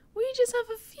 We just have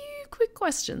a few quick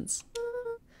questions.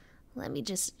 Let me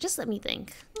let me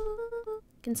think.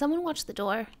 Can someone watch the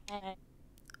door?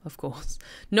 Of course.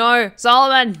 No,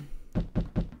 Solomon!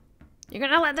 You're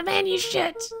gonna let the man use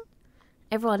shit!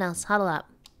 Everyone else, huddle up.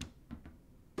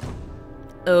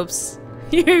 Oops.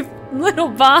 You little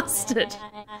bastard!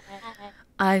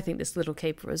 I think this little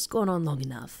caper has gone on long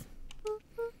enough.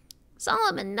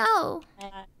 Solomon, no!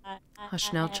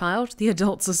 Hush now, child. The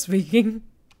adults are speaking.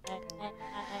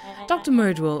 Dr.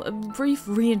 Modwell, a brief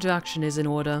reintroduction is in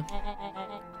order.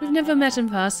 We've never met in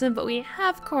person, but we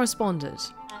have corresponded.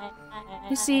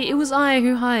 You see, it was I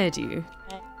who hired you.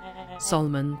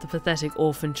 Solomon, the pathetic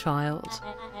orphan child.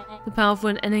 The powerful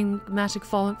and enigmatic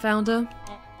founder.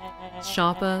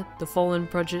 Shepper, the fallen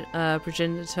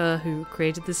progenitor who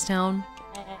created this town.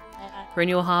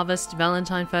 Perennial harvest,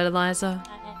 Valentine fertilizer.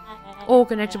 All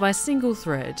connected by a single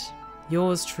thread.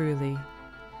 Yours truly.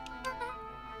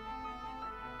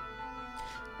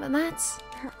 But that's...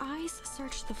 Her eyes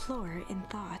searched the floor in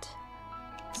thought.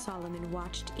 Solomon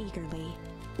watched eagerly,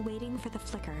 waiting for the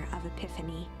flicker of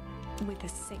epiphany. With a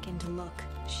sickened look,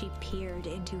 she peered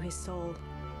into his soul.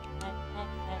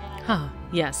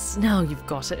 Yes, now you've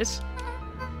got it.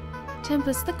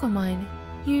 Tempest Thickelmine,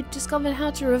 you discovered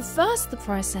how to reverse the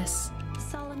process.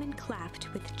 Solomon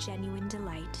clapped with genuine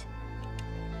delight.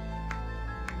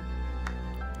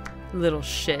 Little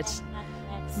shit.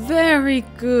 Very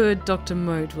good, Dr.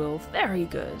 Modwell. Very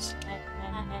good.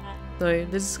 Though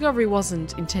the discovery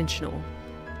wasn't intentional.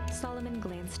 Solomon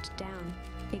glanced down,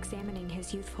 examining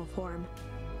his youthful form.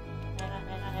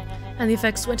 And the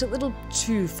effects went a little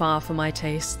too far for my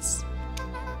tastes.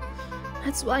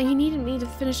 That's why you needed me to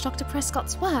finish Dr.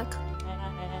 Prescott's work.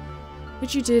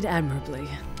 Which you did admirably.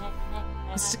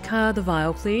 Mr. Kerr, the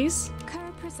vial, please.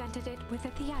 Kerr presented it with a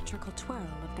theatrical twirl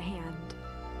of the hand.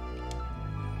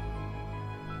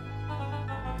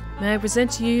 May I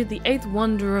present to you the eighth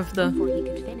wonder of the... Before he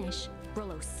could finish,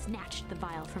 Rollo snatched the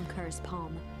vial from Kerr's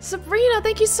palm. Sabrina,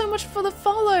 thank you so much for the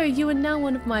follow. You are now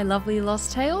one of my lovely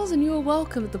lost tales, and you are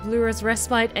welcome at the Blue Rose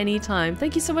Respite anytime.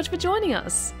 Thank you so much for joining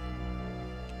us.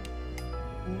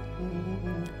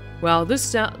 Wow, this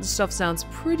stuff sounds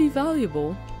pretty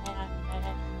valuable.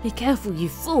 Be careful, you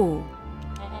fool.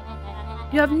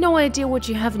 You have no idea what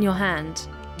you have in your hand.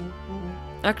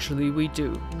 Actually, we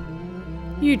do.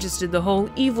 You just did the whole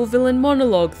evil villain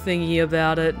monologue thingy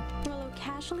about it. Rollo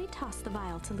casually tossed the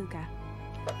vial to Luca.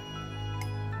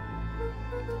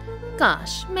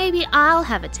 Gosh, maybe I'll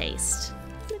have a taste.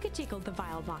 Luca jiggled the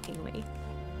vial mockingly.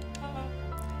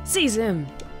 Seize him!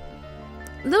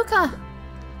 Luca!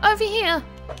 Over here!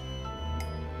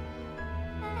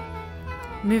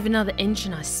 Move another inch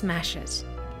and I smash it.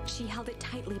 She held it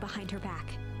tightly behind her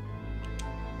back.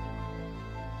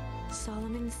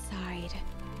 Solomon sighed,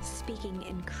 speaking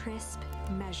in crisp,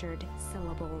 measured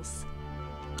syllables.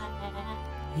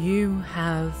 You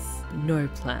have no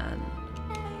plan.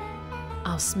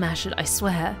 I'll smash it, I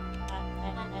swear.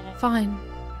 Fine.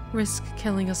 Risk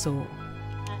killing us all.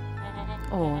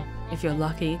 Or, if you're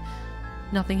lucky,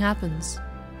 nothing happens.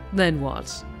 Then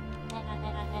what?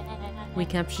 We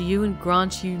capture you and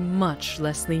grant you much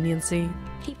less leniency.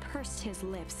 He pursed his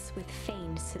lips with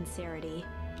feigned sincerity.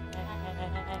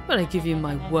 But I give you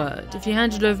my word, if you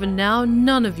hand it over now,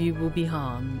 none of you will be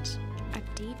harmed. A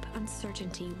deep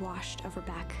uncertainty washed over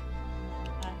Beck.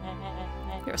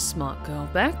 You're a smart girl,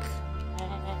 Beck.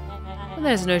 But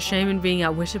there's no shame in being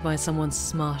outwitted by someone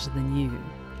smarter than you.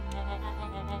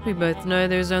 We both know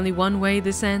there's only one way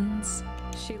this ends.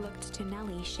 She looked to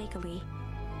Nellie shakily.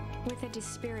 With a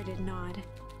dispirited nod,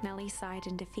 Nellie sighed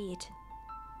in defeat.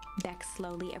 Beck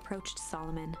slowly approached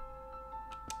Solomon.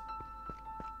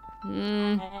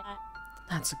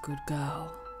 That's a good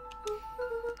girl.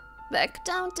 Beck,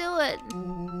 don't do it.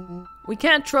 We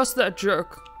can't trust that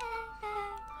jerk.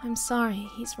 I'm sorry,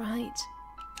 he's right.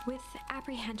 With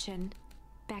apprehension,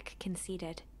 Beck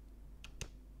conceded.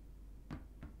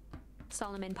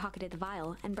 Solomon pocketed the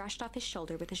vial and brushed off his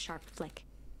shoulder with a sharp flick.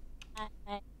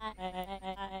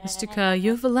 Mr. Kerr,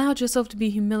 you have allowed yourself to be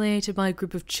humiliated by a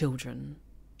group of children.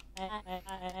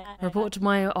 Report to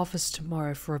my office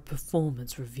tomorrow for a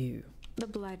performance review. The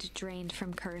blood drained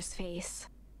from Kerr's face.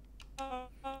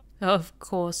 Of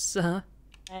course, sir.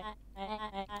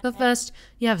 But first,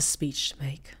 you have a speech to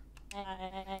make.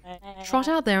 Trot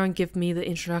out there and give me the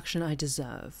introduction I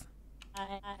deserve.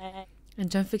 And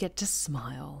don't forget to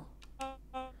smile.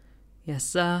 Yes,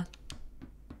 sir.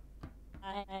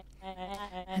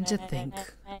 And to think,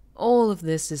 all of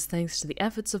this is thanks to the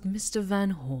efforts of Mr.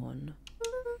 Van Horn.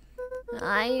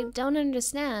 I don't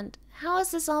understand. How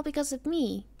is this all because of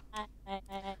me?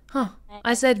 Huh,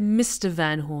 I said Mr.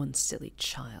 Van Horn, silly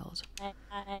child.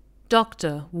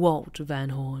 Dr. Walt Van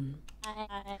Horn.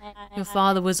 Your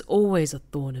father was always a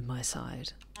thorn in my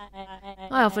side.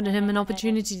 I offered him an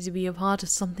opportunity to be a part of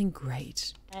something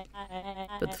great.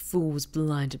 But the fool was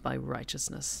blinded by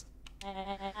righteousness.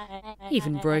 He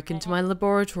even broke into my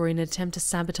laboratory in an attempt to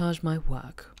sabotage my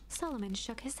work. Solomon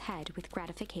shook his head with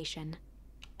gratification.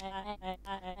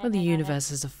 But the universe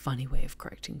has a funny way of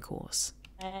correcting course.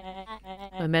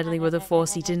 By meddling with a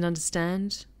force he didn't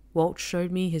understand, Walt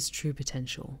showed me his true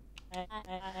potential.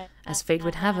 As fate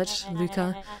would have it,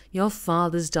 Luca, your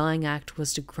father's dying act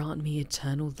was to grant me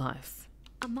eternal life.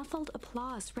 A muffled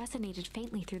applause resonated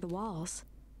faintly through the walls.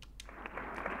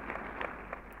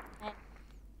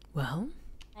 Well,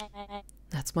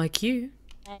 that's my cue.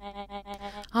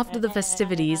 After the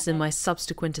festivities and my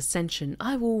subsequent ascension,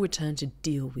 I will return to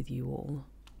deal with you all.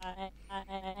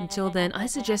 Until then, I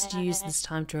suggest you use this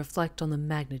time to reflect on the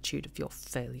magnitude of your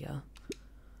failure.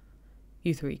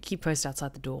 You three, keep post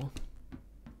outside the door.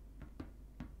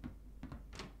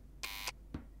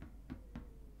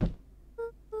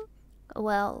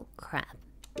 Well, crap.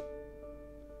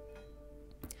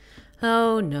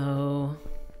 Oh no.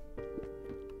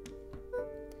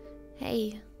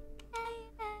 Hey.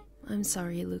 I'm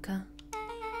sorry, Luca.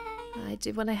 I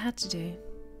did what I had to do.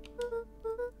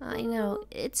 I know,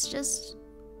 it's just...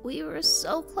 we were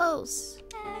so close.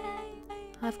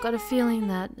 I've got a feeling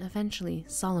that eventually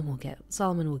Solomon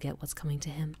will get what's coming to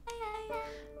him.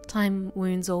 Time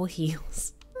wounds all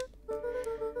heals.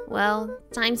 Well,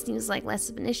 time seems like less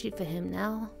of an issue for him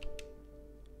now.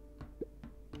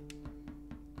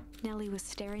 Nellie was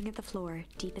staring at the floor,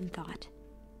 deep in thought.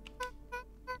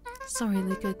 Sorry,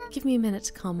 Luca. Give me a minute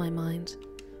to calm my mind.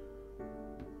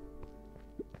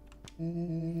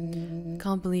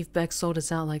 Can't believe Beck sold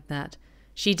us out like that.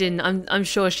 She didn't. I'm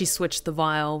sure she switched the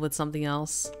vial with something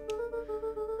else.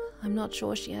 I'm not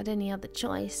sure she had any other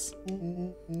choice.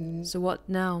 So what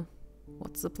now?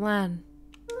 What's the plan?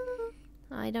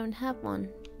 I don't have one.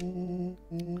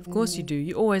 Of course you do.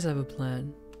 You always have a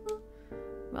plan.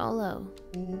 Rollo.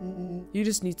 You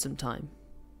just need some time.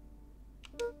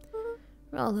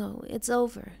 Rollo, it's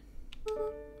over.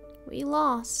 We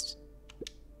lost.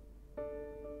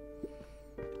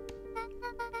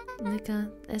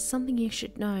 Luca, there's something you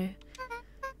should know.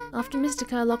 After Mr.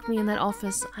 Kerr locked me in that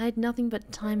office, I had nothing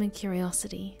but time and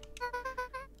curiosity.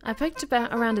 I poked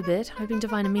around a bit, hoping to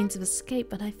find a means of escape,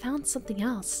 but I found something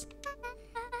else.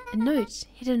 A note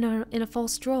hidden in a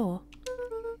false drawer.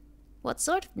 What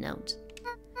sort of note?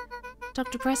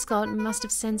 Dr. Prescott must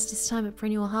have sensed his time at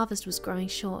perennial harvest was growing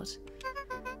short.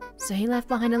 So he left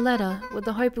behind a letter with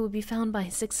the hope it would be found by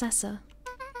his successor.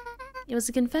 It was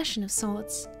a confession of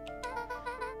sorts.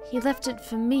 He left it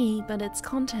for me, but its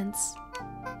contents...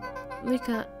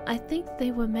 Luca, I think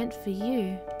they were meant for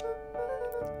you.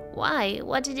 Why?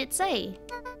 What did it say?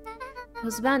 It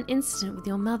was about an incident with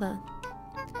your mother.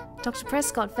 Dr.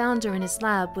 Prescott found her in his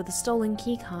lab with a stolen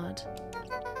keycard.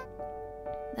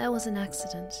 That was an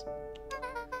accident.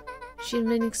 She had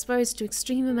been exposed to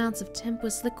extreme amounts of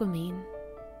tempus liquamine.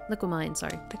 Liquamine,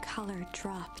 sorry. The color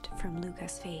dropped from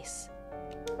Luca's face.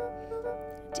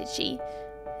 Did she?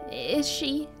 Is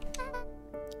she?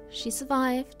 She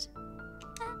survived.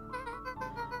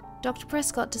 Dr.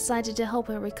 Prescott decided to help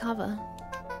her recover.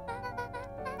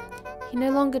 He no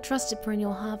longer trusted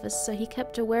perennial harvest, so he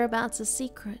kept her whereabouts a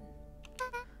secret.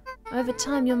 Over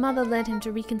time, your mother led him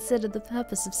to reconsider the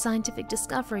purpose of scientific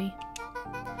discovery.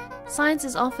 Science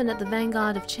is often at the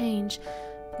vanguard of change,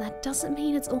 but that doesn't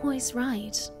mean it's always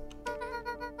right.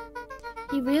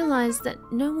 He realized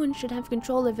that no one should have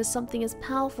control over something as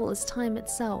powerful as time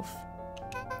itself.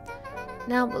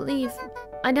 Now, believe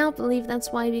I now believe that's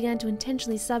why he began to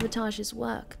intentionally sabotage his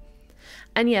work.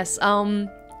 And yes,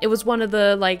 it was one of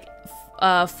the, like,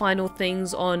 final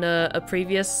things on a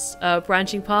previous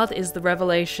branching path is the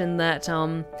revelation that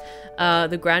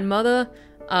the grandmother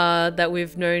that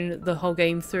we've known the whole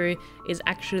game through is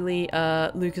actually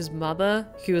Luca's mother,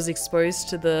 who was exposed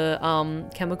to the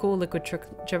chemical liquid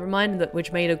Cherubim,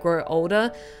 which made her grow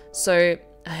older. So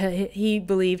he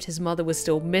believed his mother was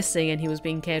still missing and he was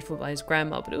being cared for by his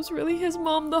grandma, but it was really his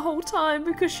mom the whole time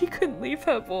because she couldn't leave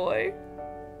her boy.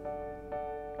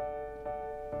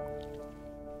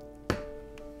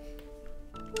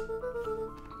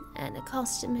 And it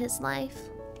cost him his life.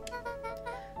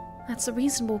 That's a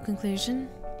reasonable conclusion.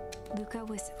 Luca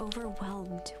was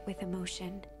overwhelmed with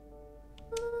emotion.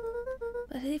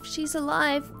 But if she's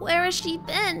alive, where has she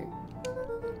been?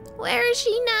 Where is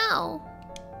she now?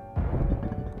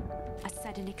 A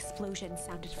sudden explosion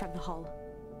sounded from the hull.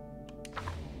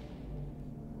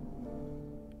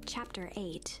 Chapter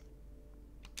 8.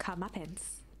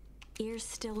 Comeuppance. Ears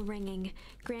still ringing,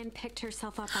 Gran picked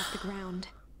herself up off the ground.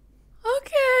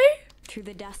 Okay. Through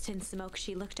the dust and smoke,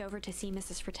 she looked over to see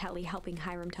Mrs. Fratelli helping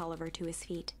Hiram Tolliver to his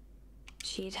feet.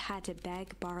 She'd had to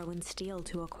beg, borrow, and steal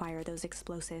to acquire those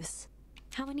explosives.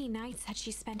 How many nights had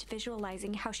she spent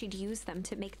visualizing how she'd use them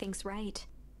to make things right?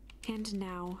 And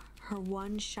now, her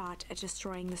one shot at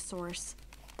destroying the source,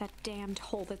 that damned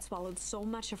hole that swallowed so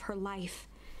much of her life,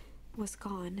 was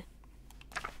gone.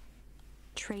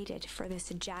 Traded for this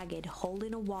jagged hole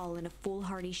in a wall and a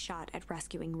foolhardy shot at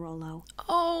rescuing Rollo.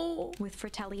 Oh. With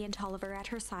Fratelli and Tolliver at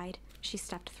her side, she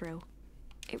stepped through.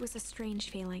 It was a strange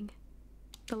feeling.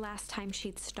 The last time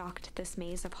she'd stalked this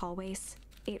maze of hallways,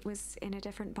 it was in a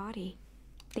different body.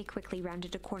 They quickly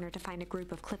rounded a corner to find a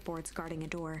group of clipboards guarding a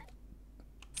door.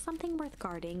 Something worth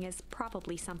guarding is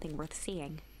probably something worth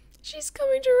seeing. She's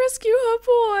coming to rescue her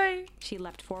boy. She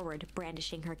leapt forward,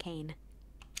 brandishing her cane.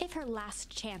 If her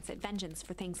last chance at vengeance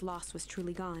for things lost was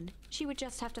truly gone, she would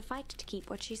just have to fight to keep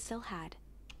what she still had.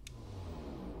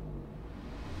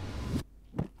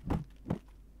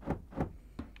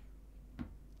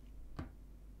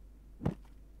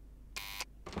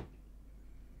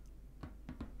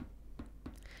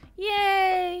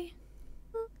 Yay!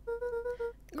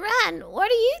 Gran,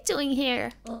 what are you doing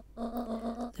here?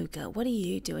 Luca, what are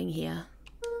you doing here?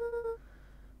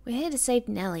 We're here to save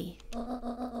Nellie.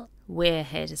 We're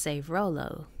here to save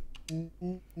Rollo.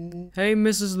 Hey,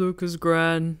 Mrs. Lucas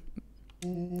Gran.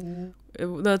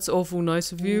 That's awful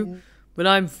nice of you, but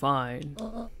I'm fine.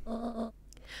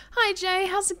 Hi, Jay.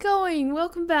 How's it going?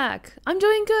 Welcome back. I'm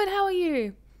doing good. How are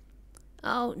you?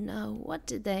 Oh no, what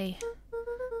did they...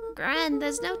 Gran,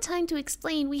 there's no time to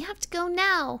explain. We have to go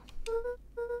now.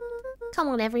 Come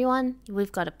on, everyone.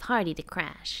 We've got a party to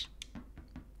crash.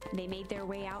 They made their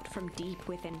way out from deep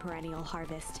within Perennial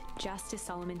Harvest, just as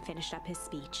Solomon finished up his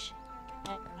speech.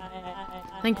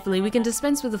 Thankfully, we can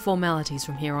dispense with the formalities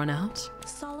from here on out.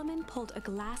 Solomon pulled a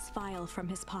glass vial from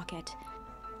his pocket.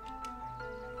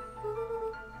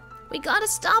 We gotta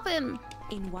stop him!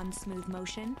 In one smooth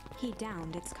motion, he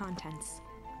downed its contents.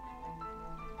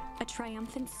 A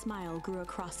triumphant smile grew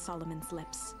across Solomon's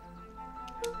lips.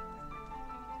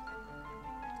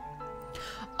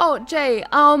 Oh, Jay,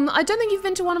 I don't think you've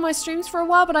been to one of my streams for a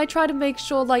while, but I try to make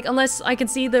sure, like, unless I can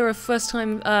see they're a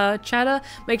first-time chatter,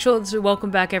 make sure to welcome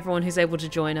back everyone who's able to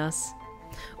join us.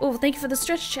 Oh, thank you for the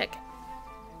stretch check.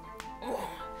 Oh,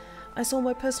 I saw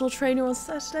my personal trainer on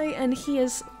Saturday, and he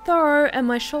is thorough, and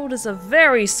my shoulders are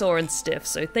very sore and stiff,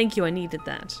 so thank you, I needed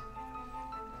that.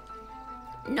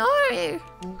 No!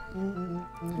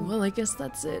 Well, I guess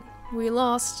that's it. We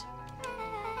lost.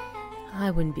 I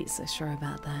wouldn't be so sure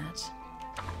about that.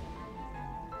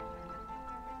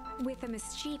 With a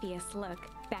mischievous look,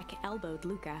 Beck elbowed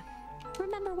Luca.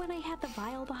 Remember when I had the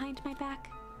vial behind my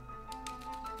back?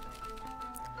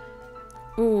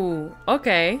 Ooh,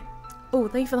 okay. Oh,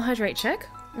 thank you for the hydrate check.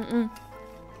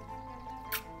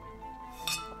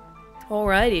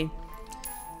 Alrighty.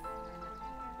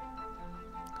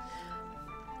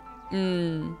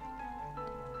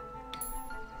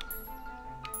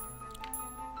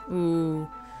 Ooh.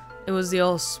 It was the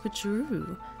old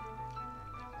switcheroo.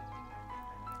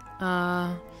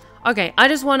 Okay, I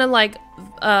just want to, like,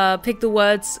 pick the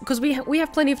words, because we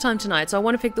have plenty of time tonight, so I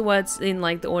want to pick the words in,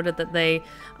 like, the order that they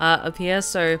appear,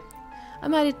 so I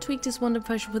might have tweaked his wonder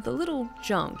potion with a little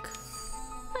junk.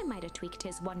 I might have tweaked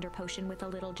his wonder potion with a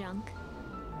little junk.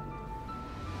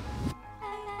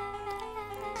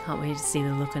 Can't wait to see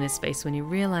the look on his face when he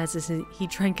realizes he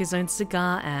drank his own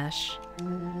cigar ash.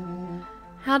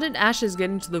 How did ashes get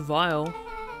into the vial?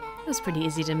 It was pretty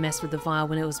easy to mess with the vial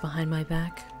when it was behind my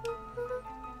back.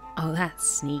 Oh, that's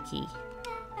sneaky.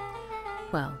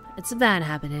 Well, it's a bad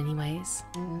habit anyways.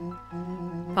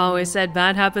 I always said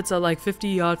bad habits are like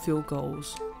 50-yard field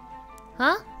goals.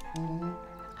 Huh?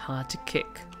 Hard to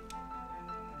kick.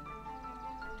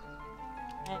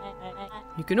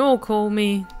 You can all call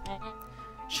me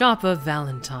Sharper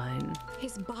Valentine.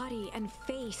 His body and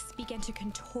face began to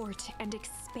contort and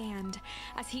expand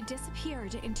as he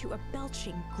disappeared into a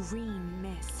belching green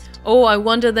mist. Oh, I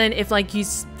wonder then if like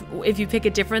if you pick a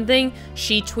different thing,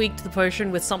 she tweaked the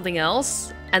potion with something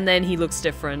else, and then he looks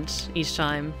different each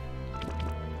time.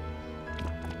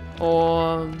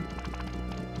 Or...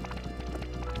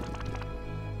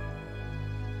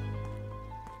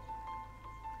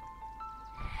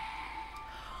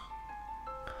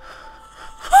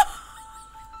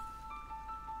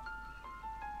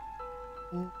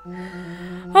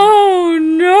 Oh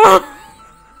no!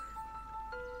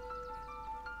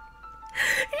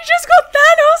 He just got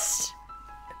Thanos!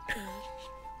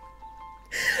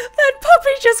 That puppy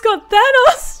just got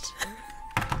Thanos!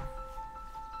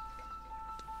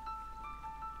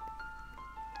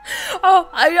 Oh,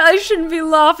 I shouldn't be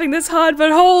laughing this hard,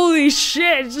 but holy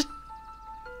shit!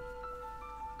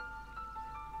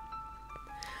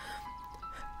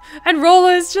 And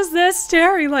Roller is just there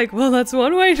staring like, well, that's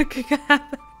one way to kick a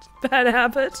habit. Bad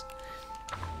habit.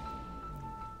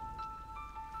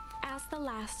 As the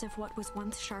last of what was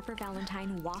once Sharper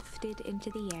Valentine wafted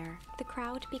into the air, the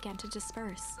crowd began to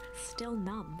disperse, still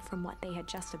numb from what they had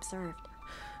just observed.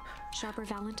 Sharper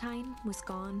Valentine was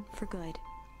gone for good.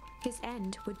 His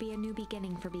end would be a new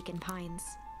beginning for Beacon Pines.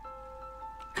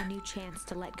 A new chance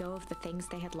to let go of the things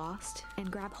they had lost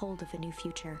and grab hold of a new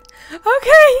future.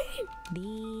 Okay!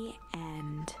 The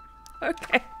end.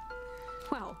 Okay.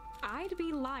 Well, I'd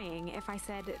be lying if I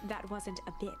said that wasn't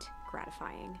a bit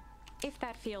gratifying. If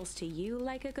that feels to you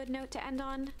like a good note to end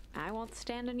on, I won't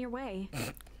stand in your way.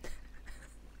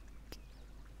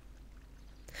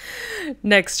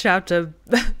 Next chapter,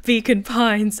 Beacon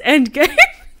Pines Endgame.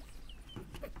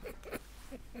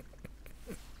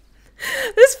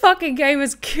 This fucking game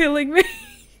is killing me.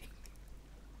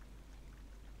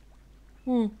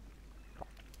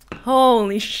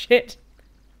 Holy shit.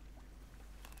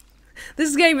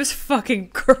 This game is fucking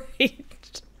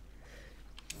great.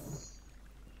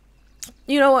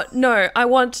 You know what? No, I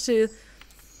want to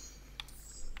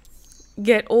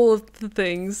get all of the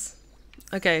things.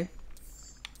 Okay.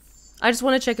 I just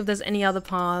want to check if there's any other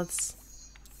paths.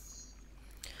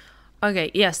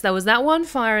 Okay, yes, there was that one,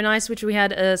 Fire and Ice, which we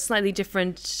had a slightly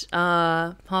different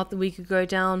path that we could go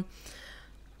down.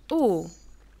 Ooh.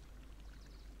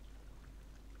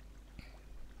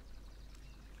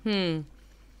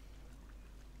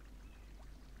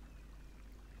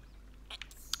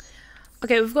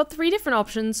 Okay, we've got 3 different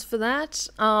options for that.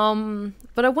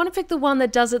 But I want to pick the one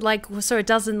that does it like, so it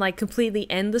doesn't like completely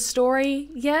end the story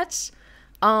yet.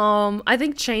 I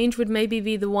think Change would maybe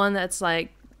be the one that's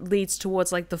like, leads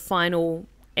towards like the final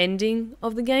ending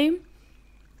of the game.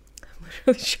 I'm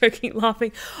really choking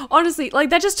laughing. Honestly,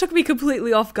 like that just took me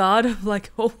completely off guard. I'm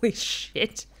like, holy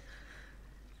shit.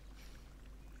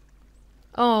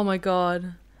 Oh my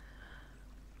god.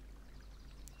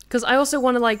 Because I also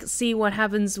want to like see what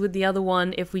happens with the other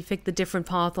one if we pick the different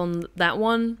path on that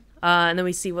one. And then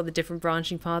we see what the different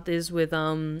branching path is with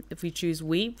if we choose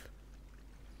Weep.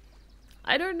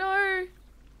 I don't know.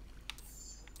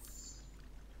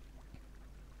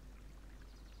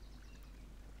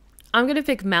 I'm gonna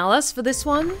pick Malice for this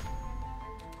one.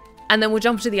 And then we'll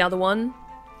jump to the other one.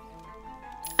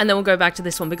 And then we'll go back to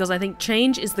this one because I think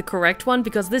Change is the correct one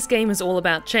because this game is all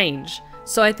about change.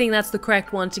 So I think that's the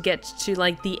correct one to get to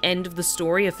like the end of the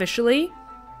story officially.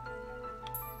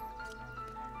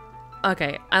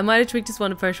 Okay, I might have tweaked his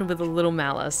Wonder Potion with a little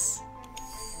Malice.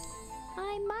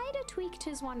 I might have tweaked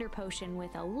his Wonder Potion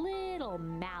with a little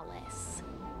malice.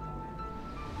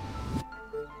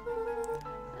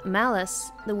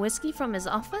 Malice, the whiskey from his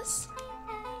office?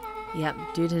 Yep,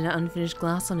 dude had an unfinished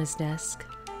glass on his desk.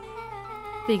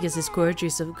 Figures his squirt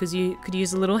juice because you could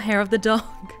use a little hair of the dog.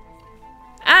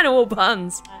 Animal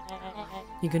puns!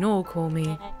 You can all call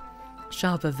me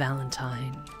Sharper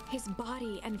Valentine. His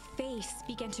body and face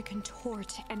began to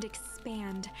contort and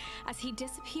expand as he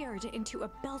disappeared into a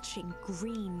belching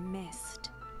green mist.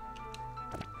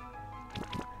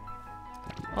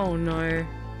 Oh no.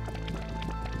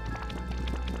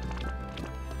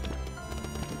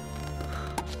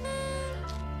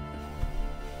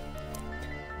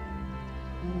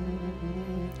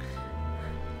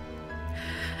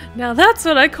 Now that's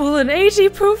what I call an 80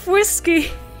 proof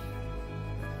whiskey.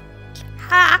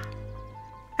 Ha!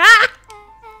 Ha!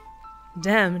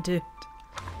 Damn, dude.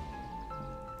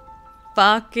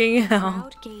 Fucking The hell.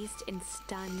 crowd gazed in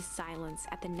stunned silence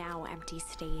at the now empty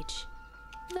stage.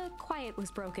 The quiet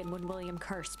was broken when William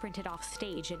Kerr sprinted off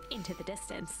stage and into the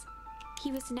distance.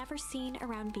 He was never seen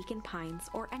around Beacon Pines,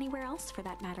 or anywhere else for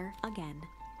that matter, again.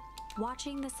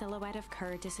 Watching the silhouette of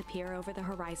Kerr disappear over the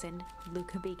horizon,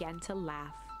 Luca began to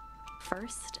laugh.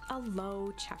 First, a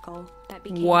low chuckle that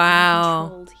became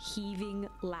uncontrolled, heaving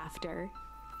laughter.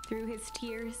 Through his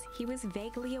tears, he was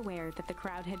vaguely aware that the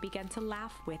crowd had begun to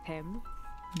laugh with him.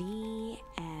 The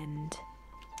end.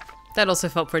 That also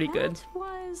felt pretty good. That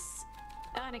was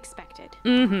unexpected.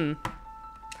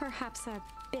 Perhaps a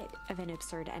bit of an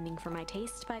absurd ending for my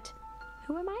taste, but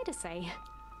who am I to say?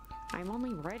 I'm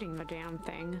only writing the damn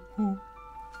thing.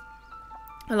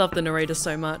 I love the narrator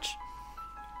so much.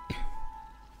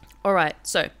 Alright,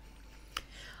 so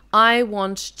I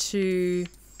want to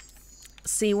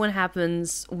see what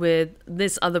happens with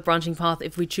this other branching path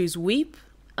if we choose Weep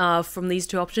from these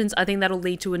two options. I think that'll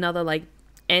lead to another like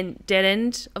dead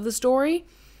end of the story.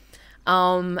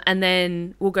 And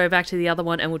then we'll go back to the other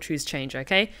one and we'll choose Change,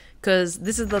 okay? Because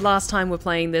this is the last time we're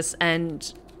playing this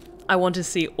and I want to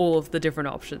see all of the different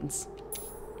options.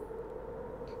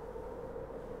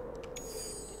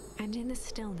 And in the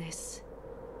stillness,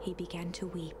 he began to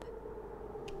weep.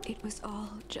 It was all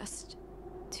just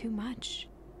too much.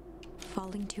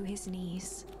 Falling to his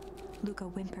knees, Luca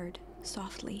whimpered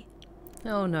softly.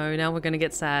 Oh no, now we're gonna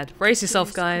get sad. Brace yourself,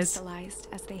 Tears guys. crystallized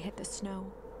as they hit the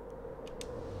snow.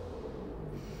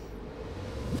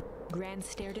 Gran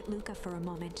stared at Luca for a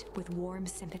moment with warm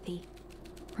sympathy,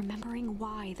 remembering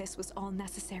why this was all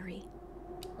necessary.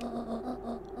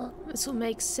 This will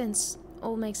make sense.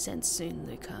 All make sense soon,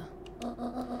 Luca.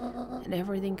 And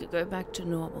everything could go back to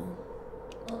normal.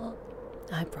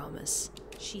 I promise.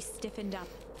 She stiffened up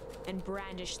and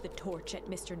brandished the torch at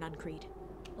Mr. Nuncreed.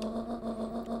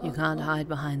 You can't hide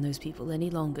behind those people any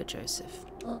longer, Joseph.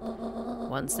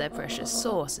 Once their precious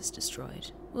source is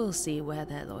destroyed, we'll see where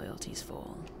their loyalties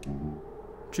fall.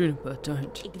 Juniper,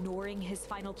 don't. Ignoring his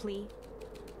final plea,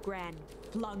 Gran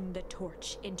flung the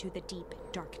torch into the deep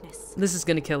darkness. This is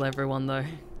gonna kill everyone though.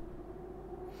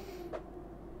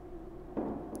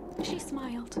 She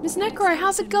smiled. Miss Necro,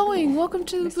 how's it going? Welcome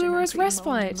to the Mr. Blue Rose Nuncreed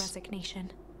moaned in Respite.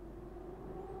 resignation.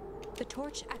 The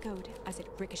torch echoed as it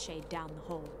ricocheted down the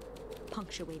hole,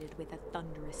 punctuated with a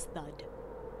thunderous thud.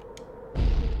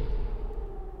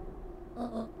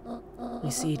 You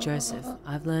see, Joseph,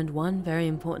 I've learned one very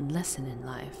important lesson in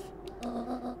life.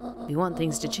 If you want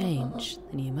things to change,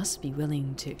 then you must be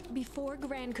willing to... Before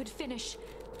Gran could finish,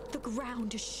 the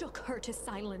ground shook her to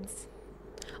silence.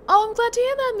 Oh, I'm glad to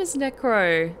hear that, Miss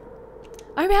Necro.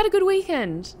 I hope you had a good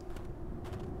weekend.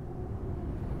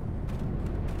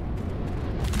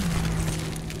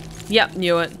 Yep,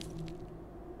 knew it.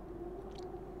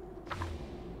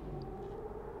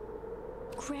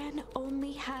 Gran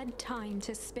only had time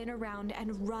to spin around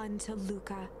and run to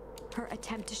Luca, her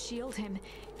attempt to shield him,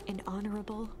 an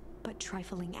honorable but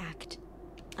trifling act.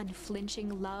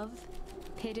 Unflinching love,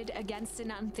 pitted against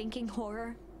an unthinking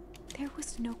horror, there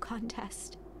was no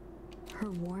contest. Her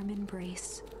warm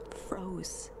embrace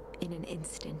froze in an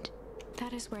instant.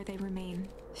 That is where they remain,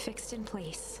 fixed in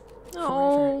place, forever.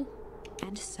 Oh.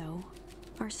 And so,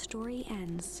 our story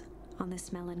ends on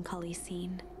this melancholy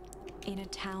scene. In a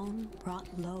town brought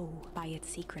low by its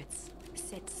secrets,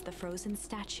 sits the frozen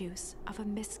statues of a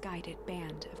misguided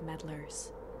band of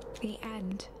meddlers. The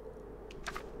end.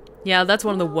 Yeah, that's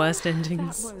one of the worst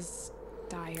endings. That was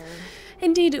dire.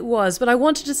 Indeed it was, but I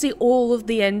wanted to see all of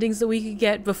the endings that we could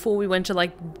get before we went to,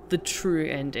 like, the true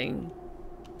ending.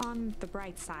 On the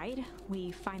bright side,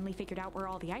 we finally figured out where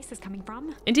all the ice is coming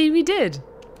from. Indeed we did.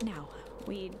 Now,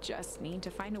 we just need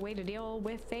to find a way to deal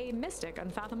with a mystic,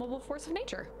 unfathomable force of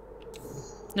nature.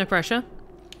 No pressure.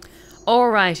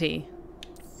 Alrighty.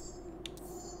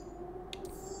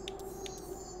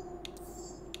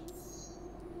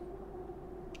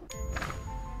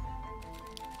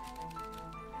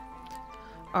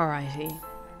 Alrighty.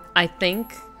 I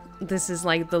think this is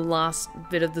like the last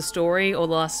bit of the story, or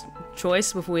the last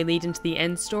choice before we lead into the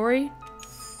end story.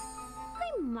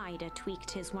 I might have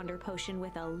tweaked his wonder potion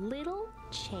with a little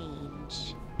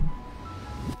change.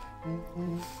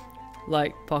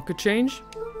 Like, pocket change?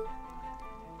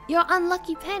 Your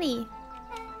unlucky penny!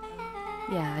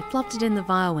 Yeah, I plopped it in the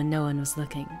vial when no one was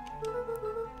looking.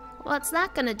 What's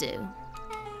that gonna do?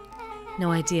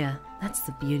 No idea. That's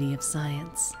the beauty of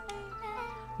science.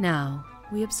 Now,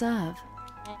 we observe.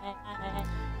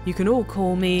 You can all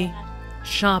call me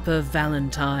Sharper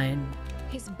Valentine.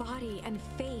 His body and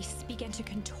face began to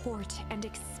contort and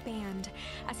expand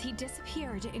as he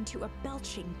disappeared into a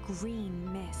belching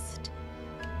green mist.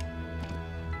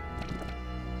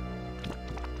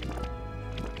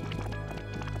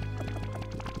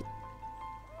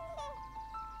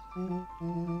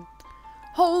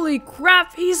 Holy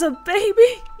crap, he's a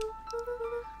baby!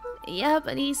 Yeah,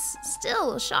 but he's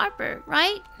still sharper,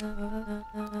 right?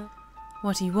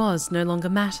 What he was no longer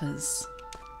matters.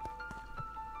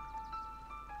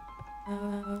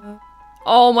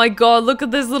 Oh my god, look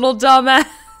at this little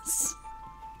dumbass!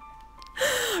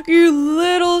 You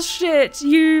little shit!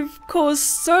 You've caused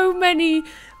so many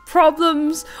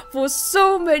problems for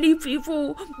so many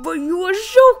people, but you are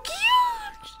so cute!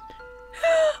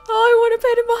 Oh, I want to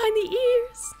pet him behind the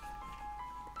ears.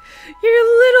 You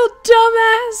little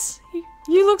dumbass!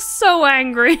 You look so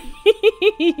angry.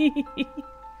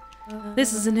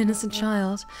 This is an innocent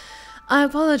child. I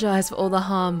apologize for all the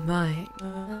harm my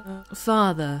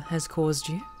father has caused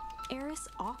you. Eris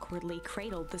awkwardly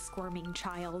cradled the squirming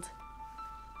child.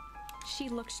 She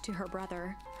looked to her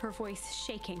brother, her voice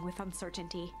shaking with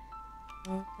uncertainty.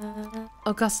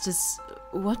 Augustus,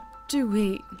 what do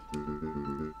we...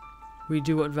 We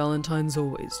do what Valentines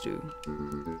always do.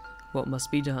 What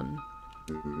must be done.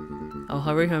 I'll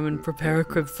hurry home and prepare a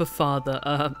crib for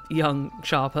father, young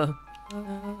Sharper.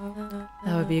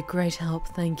 That would be a great help,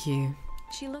 thank you.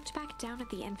 She looked back down at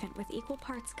the infant with equal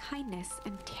parts kindness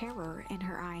and terror in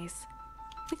her eyes.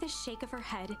 With a shake of her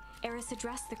head, Eris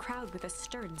addressed the crowd with a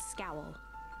stern scowl.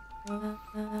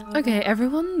 Okay,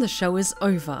 everyone, the show is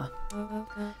over.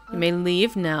 You may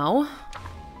leave now.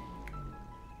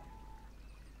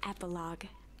 Epilogue.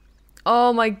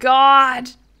 Oh my god!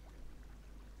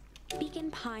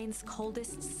 Beacon Pine's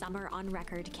coldest summer on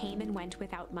record came and went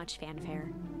without much fanfare.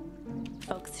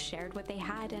 Folks shared what they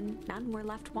had and none were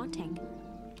left wanting.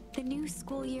 The new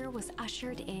school year was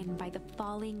ushered in by the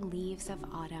falling leaves of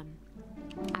autumn.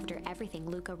 After everything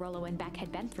Luca, Rollo, and Beck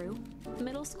had been through,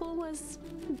 middle school was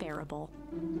bearable.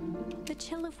 The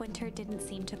chill of winter didn't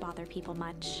seem to bother people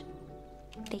much.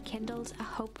 They kindled a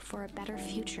hope for a better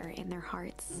future in their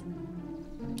hearts.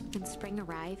 When spring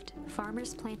arrived,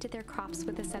 farmers planted their crops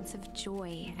with a sense of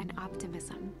joy and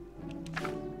optimism.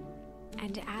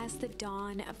 And as the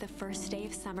dawn of the first day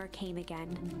of summer came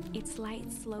again, its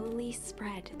light slowly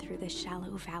spread through the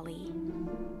shallow valley.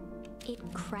 It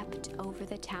crept over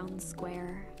the town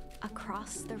square,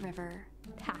 across the river,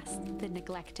 past the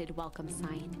neglected welcome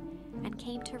sign, and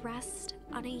came to rest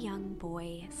on a young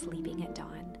boy sleeping at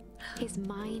dawn, his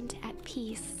mind at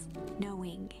peace,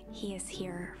 knowing he is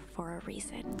here for a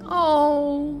reason.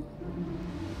 Oh.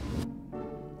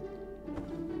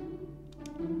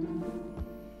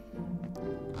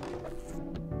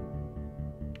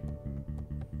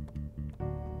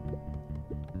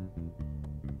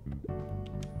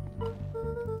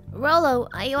 Rollo,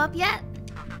 are you up yet?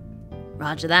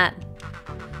 Roger that.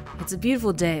 It's a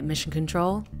beautiful day at Mission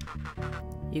Control.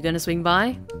 You gonna swing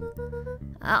by?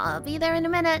 I'll be there in a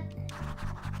minute.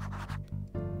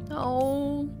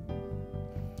 Oh.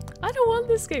 I don't want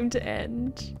this game to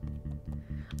end.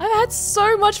 I've had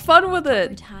so much fun with Over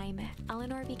it. time,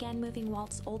 Eleanor began moving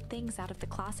Walt's old things out of the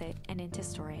closet and into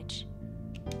storage.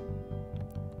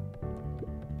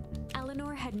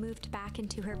 Eleanor had moved back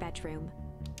into her bedroom,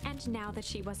 and now that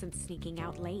she wasn't sneaking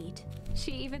out late,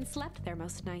 she even slept there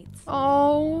most nights.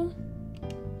 Oh.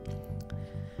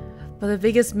 But the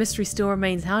biggest mystery still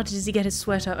remains, how does he get his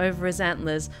sweater over his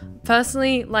antlers?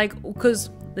 Personally, like, because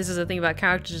this is the thing about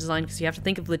character design, because you have to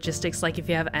think of logistics, like if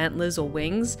you have antlers or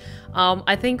wings.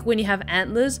 I think when you have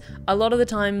antlers, a lot of the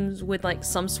times with like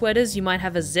some sweaters, you might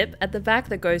have a zip at the back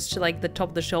that goes to like the top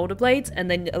of the shoulder blades, and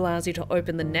then it allows you to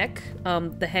open the neck,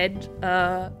 the head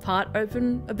part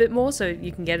open a bit more, so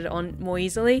you can get it on more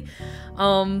easily.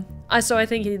 So I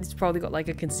think he's probably got like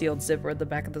a concealed zipper at the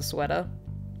back of the sweater.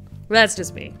 That's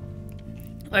just me.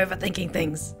 Overthinking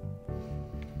things.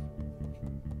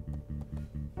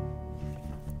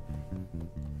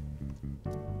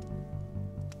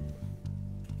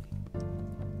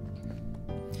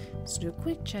 Let's do a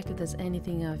quick check if there's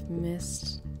anything I've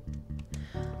missed.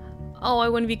 Oh, I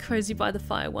want to be cozy by the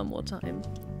fire one more time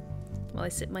while I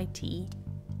sip my tea.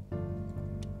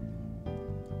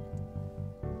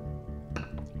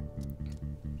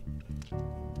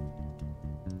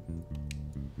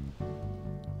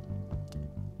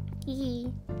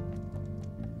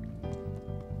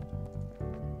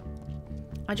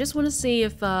 I just want to see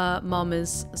if Mom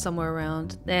is somewhere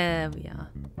around. There we are.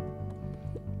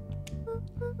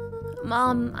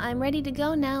 Mom, I'm ready to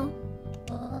go now.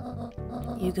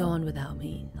 You go on without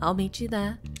me. I'll meet you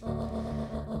there.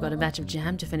 I've got a batch of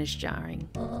jam to finish jarring.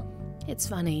 It's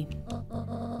funny.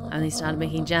 I only started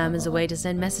making jam as a way to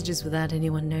send messages without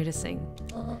anyone noticing.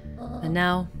 And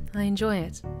now, I enjoy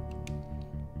it.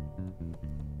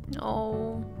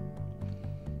 Oh.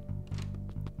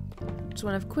 Just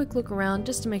want to have a quick look around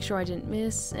just to make sure I didn't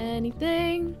miss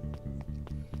anything.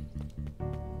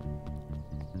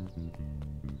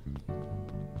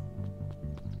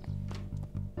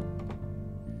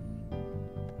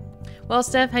 Well,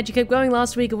 Steph, had you kept going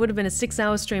last week, it would have been a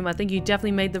 6-hour stream. I think you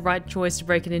definitely made the right choice to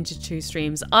break it into 2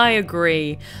 streams. I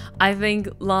agree. I think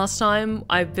last time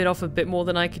I bit off a bit more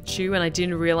than I could chew, and I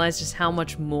didn't realize just how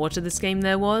much more to this game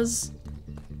there was.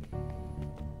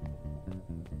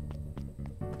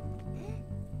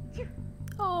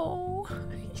 Oh,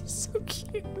 he's so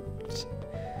cute.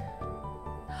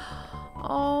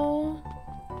 Oh.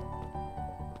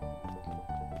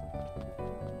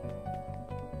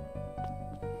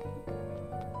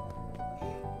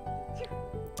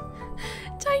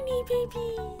 Tiny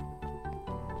baby.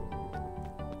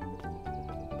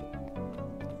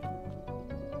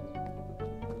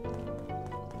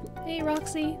 Hey,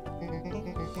 Roxy.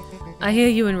 I hear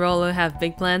you and Rollo have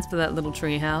big plans for that little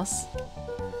tree house.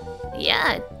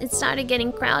 Yeah, it started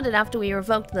getting crowded after we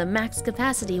revoked the max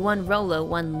capacity 1 Rollo,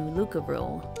 1 Luca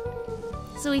rule.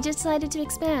 So we decided to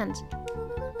expand.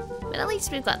 But at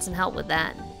least we've got some help with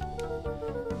that.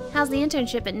 How's the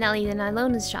internship at Nelly the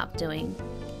Nylona's shop doing?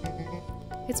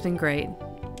 It's been great.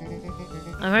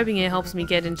 I'm hoping it helps me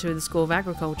get into the School of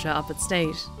Agriculture up at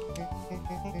State.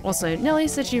 Also, Nelly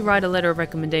said she'd write a letter of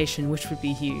recommendation, which would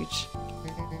be huge.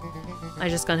 I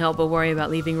just can't help but worry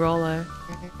about leaving Rollo.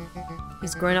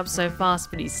 He's grown up so fast,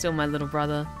 but he's still my little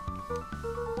brother.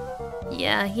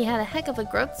 Yeah, he had a heck of a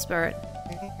growth spurt.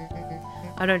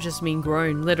 I don't just mean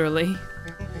grown, literally.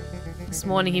 This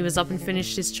morning he was up and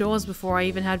finished his chores before I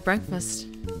even had breakfast.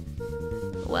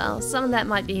 Well, some of that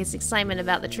might be his excitement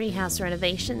about the treehouse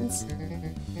renovations.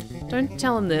 Don't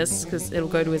tell him this, because it'll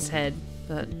go to his head,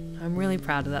 but I'm really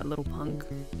proud of that little punk.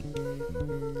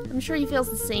 I'm sure he feels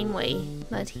the same way,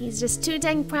 but he's just too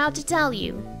dang proud to tell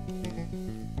you.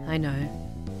 I know.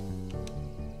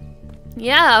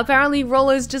 Yeah, apparently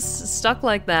Rollo's just stuck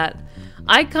like that.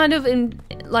 I kind of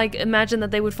imagined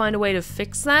that they would find a way to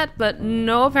fix that, but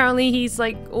no, apparently he's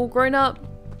like all grown up.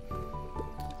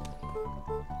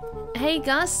 Hey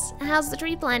Gus, how's the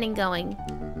tree planting going?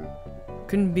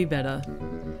 Couldn't be better.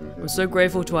 I'm so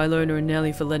grateful to Ilona and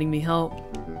Nelly for letting me help.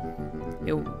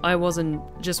 I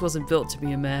just wasn't built to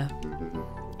be a mayor.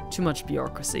 Too much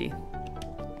bureaucracy.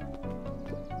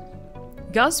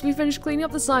 Gus, we finished cleaning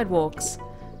up the sidewalks.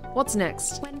 What's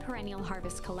next? When perennial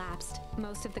harvest collapsed,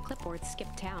 most of the clipboards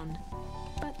skipped town.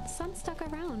 But some stuck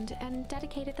around and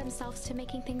dedicated themselves to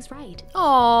making things right.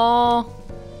 Aww.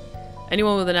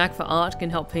 Anyone with an knack for art can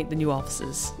help paint the new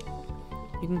offices.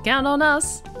 You can count on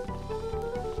us.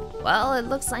 Well, it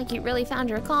looks like you really found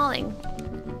your calling.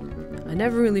 I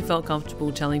never really felt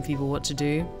comfortable telling people what to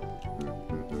do.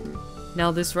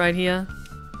 Now this right here.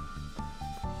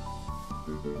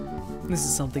 This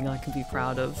is something I can be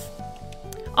proud of.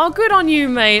 Oh, good on you,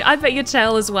 mate. I bet your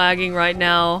tail is wagging right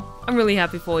now. I'm really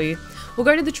happy for you. We'll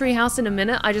go to the treehouse in a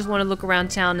minute. I just want to look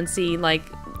around town and see, like,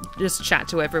 just chat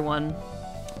to everyone.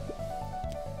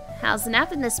 How's the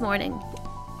napping this morning?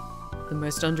 The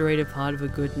most underrated part of a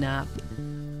good nap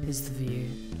is the view.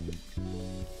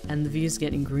 And the view's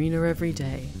getting greener every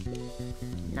day.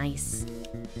 Nice.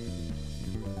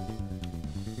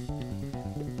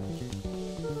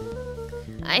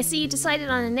 I see you decided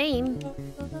on a name.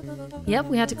 Yep,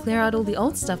 we had to clear out all the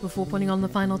old stuff before putting on the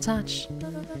final touch.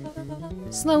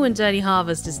 Slow and Dirty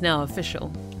Harvest is now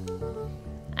official.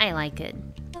 I like it.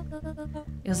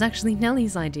 It was actually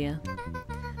Nelly's idea.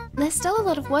 There's still a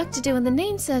lot of work to do, and the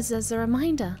name serves as a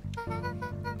reminder.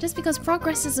 Just because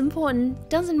progress is important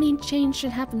doesn't mean change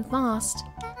should happen fast.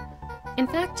 In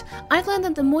fact, I've learned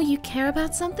that the more you care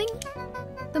about something,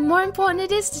 the more important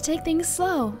it is to take things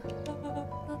slow.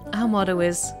 Our motto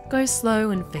is, go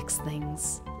slow and fix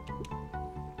things.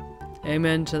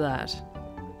 Amen to that.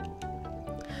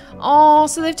 Oh,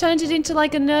 so they've turned it into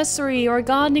like a nursery or a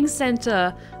gardening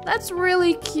center. That's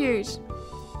really cute.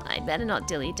 I better not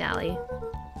dilly-dally.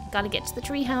 Gotta get to the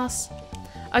treehouse.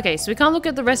 Okay, so we can't look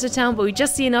at the rest of town, but we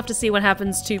just see enough to see what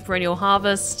happens to Perennial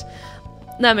Harvest.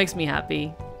 That makes me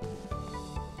happy.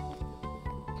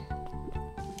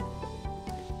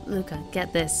 Luca,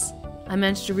 get this. I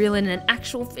managed to reel in an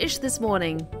actual fish this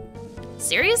morning.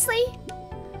 Seriously?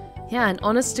 Yeah, an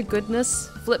honest to goodness,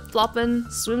 flip-flopping,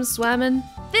 swim-swamming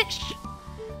fish.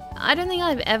 I don't think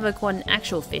I've ever caught an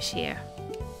actual fish here.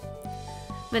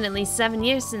 Been at least 7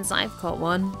 years since I've caught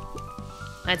one.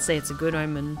 I'd say it's a good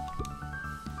omen.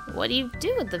 What do you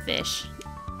do with the fish?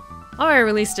 Oh, I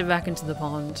released it back into the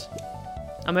pond.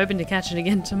 I'm hoping to catch it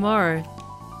again tomorrow.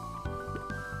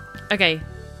 Okay,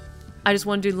 I just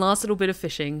want to do the last little bit of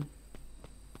fishing.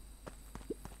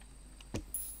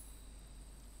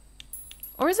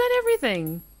 Or is that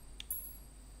everything?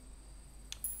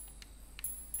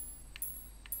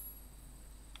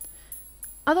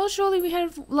 I thought surely we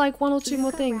had like 1 or 2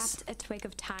 more things. A twig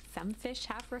of femfish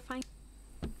half refined.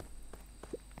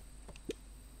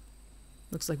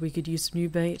 Looks like we could use some new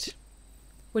bait.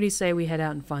 What do you say we head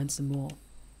out and find some more?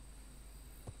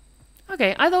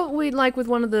 Okay, I thought we'd like with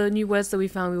one of the new words that we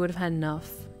found we would have had enough.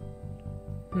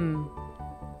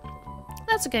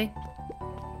 That's okay.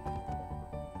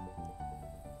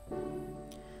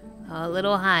 A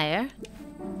little higher.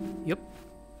 Yep.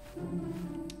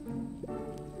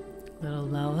 A little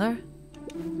lower.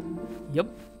 Yep.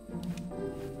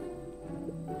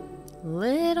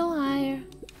 Little higher.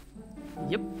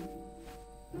 Yep.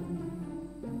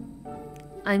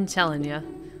 I'm telling you,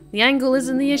 the angle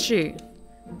isn't the issue.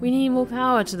 We need more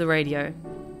power to the radio.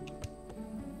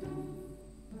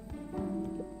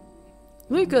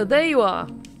 Luca, there you are.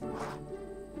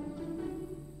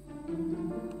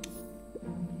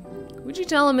 Would you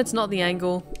tell him it's not the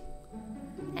angle?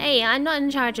 Hey, I'm not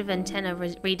in charge of antenna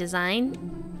redesign.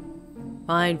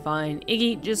 Fine, fine.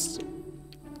 Iggy, just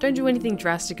don't do anything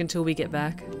drastic until we get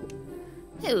back.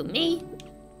 Who, me?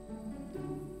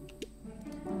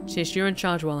 Shish, you're in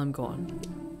charge while I'm gone.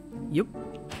 Yup.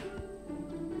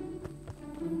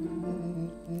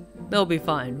 They'll be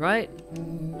fine, right?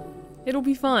 It'll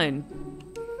be fine.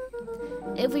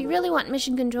 If we really want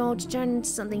mission control to turn into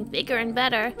something bigger and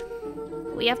better,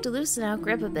 we have to loosen our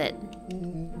grip a bit.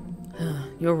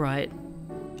 You're right.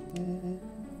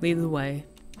 Lead the way.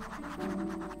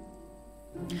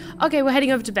 Okay, we're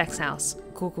heading over to Beck's house.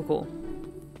 Cool, cool, cool.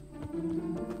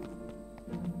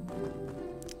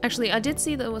 Actually, I did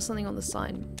see there was something on the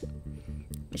sign.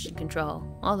 Mission control.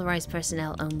 Authorized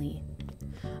personnel only.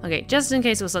 Okay, just in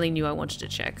case it was something new I wanted to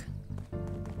check.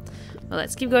 Well,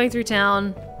 let's keep going through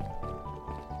town.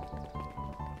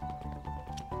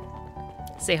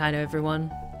 Say hi to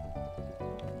everyone.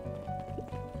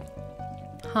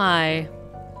 Hi.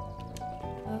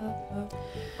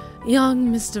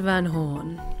 Young Mr. Van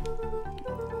Horn.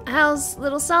 How's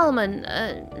little Salmon,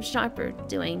 Sharper,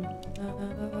 doing?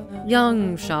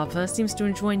 Young Sharper seems to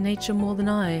enjoy nature more than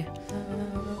I.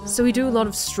 So we do a lot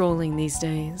of strolling these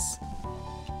days.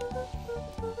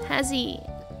 Has he,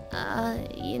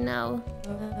 you know...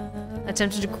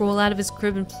 Attempted to crawl out of his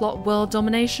crib and plot world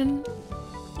domination?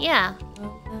 Yeah.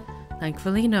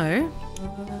 Thankfully, no.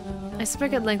 I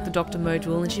spoke at length to Dr.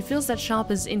 Module, and she feels that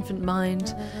Sharper's infant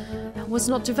mind was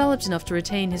not developed enough to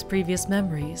retain his previous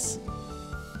memories.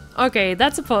 Okay,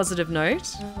 that's a positive note.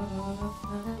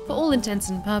 For all intents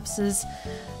and purposes,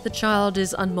 the child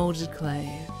is unmolded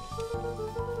clay.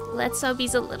 Let's hope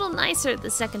he's a little nicer the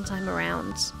second time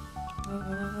around.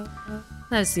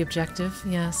 That is the objective,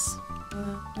 yes.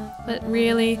 But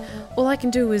really, all I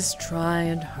can do is try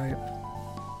and hope.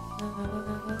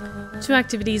 Two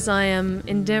activities I am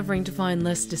endeavoring to find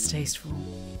less distasteful.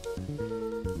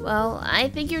 Well, I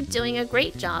think you're doing a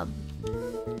great job.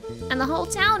 And the whole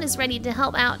town is ready to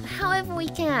help out however we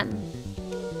can.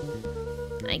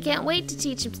 I can't wait to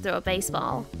teach him to throw a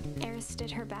baseball. Eris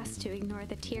did her best to ignore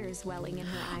the tears welling in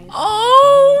her eyes.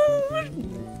 Oh!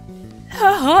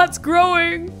 Her heart's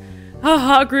growing! Her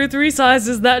heart grew 3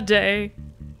 sizes that day.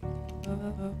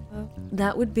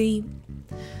 That would be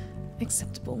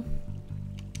acceptable.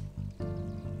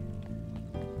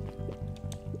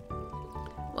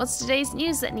 What's today's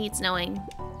news that needs knowing?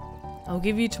 I'll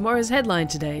give you tomorrow's headline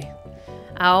today.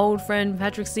 Our old friend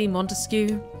Patrick C.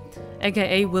 Montesquieu,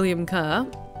 aka William Kerr,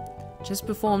 just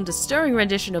performed a stirring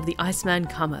rendition of The Iceman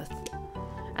Cometh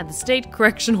at the State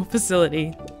Correctional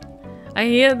Facility. I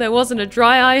hear there wasn't a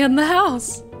dry eye in the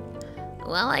house.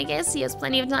 Well, I guess he has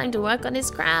plenty of time to work on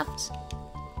his craft.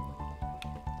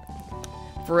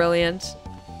 Brilliant.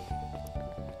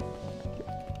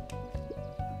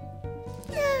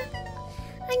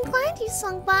 I'm glad you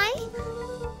swung by.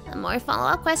 More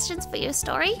follow-up questions for your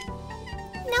story?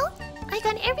 No, I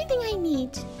got everything I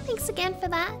need. Thanks again for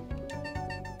that.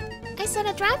 I sent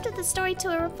a draft of the story to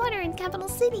a reporter in Capital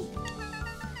City,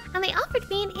 and they offered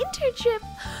me an internship.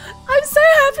 I'm so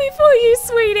happy for you,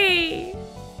 sweetie!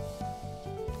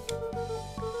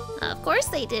 Of course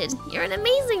they did. You're an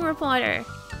amazing reporter.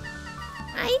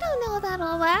 I don't know about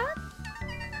all that.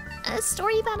 A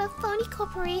story about a phony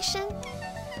corporation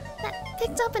that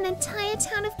picked up an entire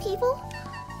town of people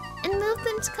and moved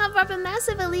them to cover up a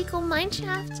massive illegal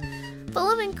mineshaft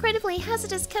full of incredibly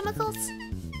hazardous chemicals.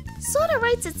 Sorta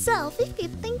writes itself if you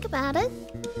think about it.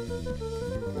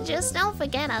 Just don't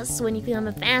forget us when you become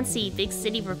a fancy big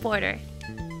city reporter.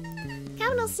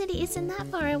 Capital City isn't that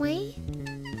far away.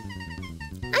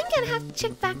 I'm gonna have to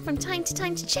check back from time to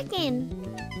time to check in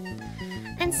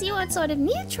and see what sort of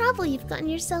new trouble you've gotten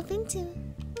yourself into.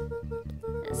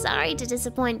 Sorry to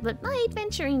disappoint, but my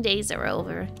adventuring days are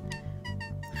over.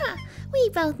 Huh, we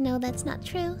both know that's not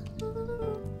true.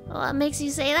 What makes you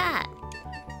say that?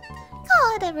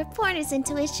 Call it a reporter's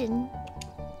intuition.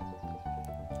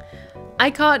 I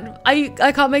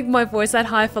can't make my voice that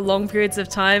high for long periods of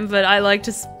time, but I like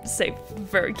to say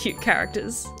very cute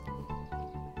characters.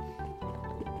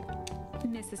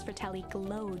 Mrs. Fratelli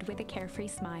glowed with a carefree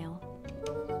smile.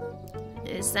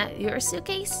 Is that your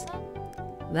suitcase?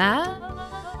 That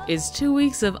is 2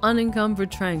 weeks of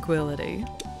unencumbered tranquility.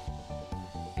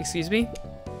 Excuse me?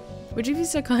 Would you be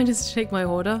so kind as to take my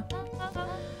order?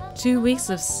 2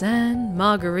 weeks of sand,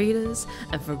 margaritas,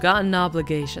 and forgotten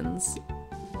obligations.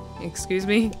 Excuse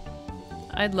me?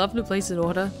 I'd love to place an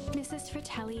order. Mrs.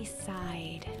 Fratelli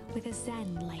sighed with a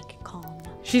zen-like calm.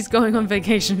 She's going on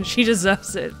vacation. She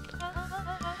deserves it.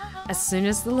 As soon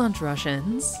as the lunch rush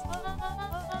ends,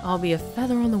 I'll be a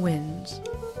feather on the wind.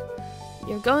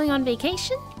 You're going on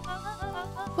vacation?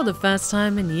 For the first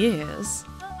time in years.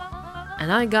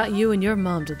 And I got you and your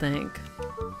mom to thank.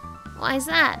 Why's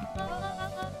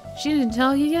that? She didn't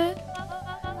tell you yet?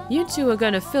 You two are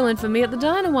gonna fill in for me at the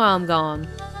diner while I'm gone.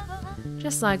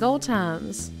 Just like old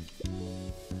times.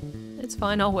 It's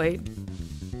fine, I'll wait.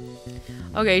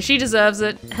 Okay, she deserves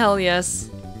it. Hell yes.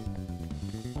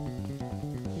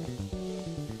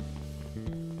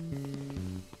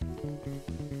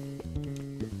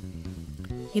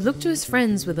 He looked to his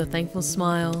friends with a thankful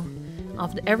smile.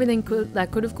 After everything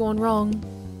that could have gone wrong,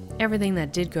 everything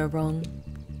that did go wrong,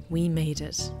 we made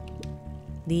it.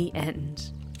 The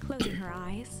end. Closing her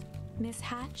eyes, Miss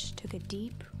Hatch took a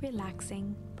deep,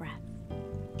 relaxing breath.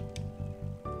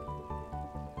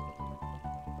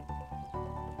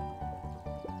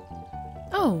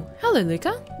 Oh, hello,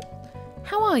 Luca.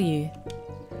 How are you?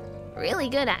 Really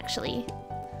good, actually.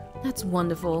 That's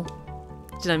wonderful.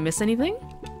 Did I miss anything?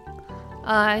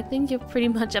 I think you're pretty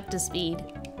much up to speed.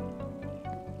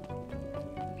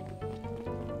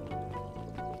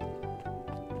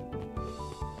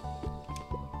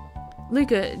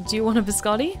 Luca, do you want a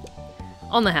biscotti?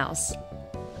 On the house.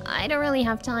 I don't really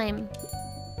have time.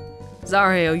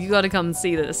 Zario, you gotta come and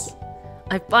see this.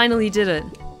 I finally did it.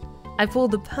 I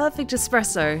pulled the perfect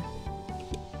espresso.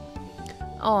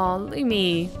 Aw,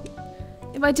 Lumi.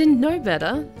 If I didn't know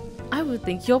better, I would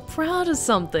think you're proud of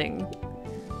something.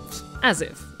 As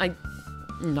if.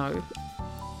 No.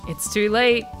 It's too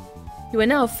late. You are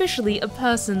now officially a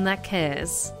person that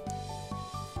cares.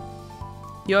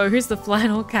 Yo, who's the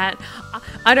flannel cat?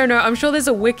 I don't know. I'm sure there's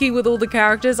a wiki with all the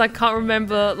characters. I can't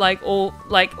remember all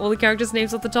the characters'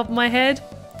 names off the top of my head.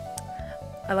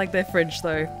 I like their fringe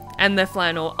though, and their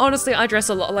flannel. Honestly, I dress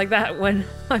a lot like that when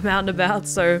I'm out and about,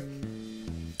 so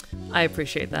I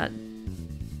appreciate that.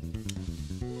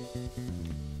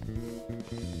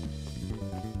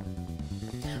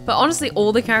 But honestly,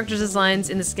 all the character designs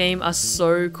in this game are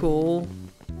so cool.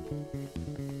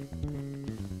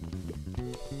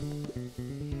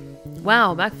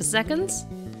 Wow, back for seconds?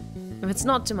 If it's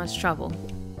not too much trouble.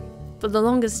 For the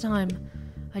longest time,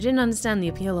 I didn't understand the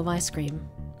appeal of ice cream.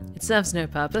 It serves no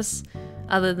purpose,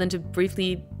 other than to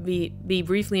be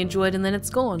briefly enjoyed and then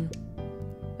it's gone.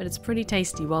 But it's pretty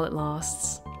tasty while it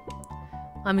lasts.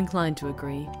 I'm inclined to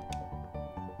agree.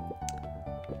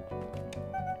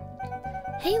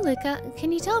 Hey Luca,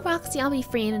 can you tell Roxy I'll be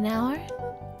free in an hour?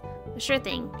 Sure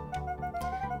thing.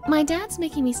 My dad's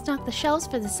making me stock the shelves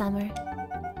for the summer.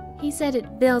 He said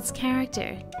it builds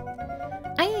character.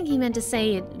 I think he meant to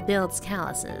say it builds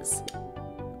calluses.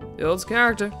 Builds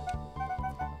character.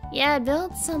 Yeah, it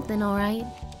builds something, alright.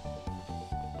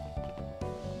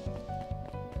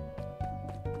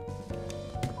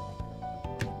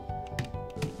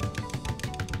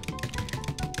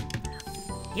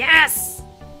 Yes!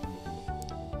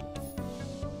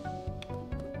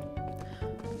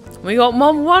 We got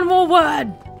one more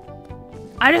word!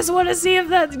 I just want to see if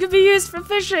that could be used for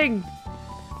fishing!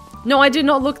 No, I did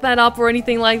not look that up or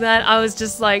anything like that. I was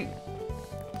just like,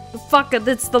 fuck it,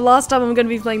 that's the last time I'm going to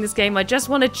be playing this game. I just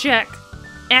want to check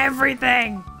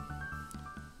everything!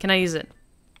 Can I use it?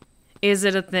 Is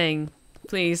it a thing?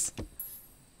 Please.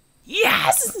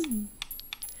 Yes!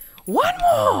 One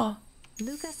more!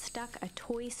 Luca stuck a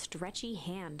toy stretchy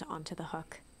hand onto the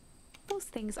hook. Those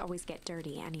things always get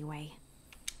dirty anyway.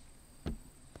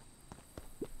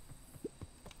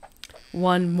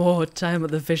 One more time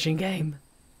at the fishing game.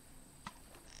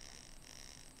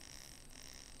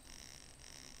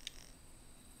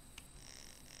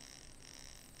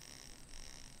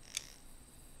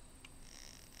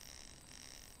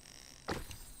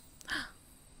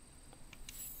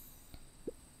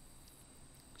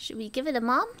 Should we give it to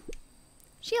Mom?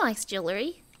 She likes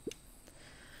jewelry.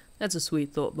 That's a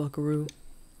sweet thought, Buckaroo.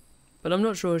 But I'm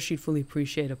not sure she'd fully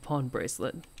appreciate a pawn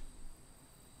bracelet.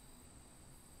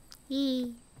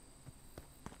 Yee.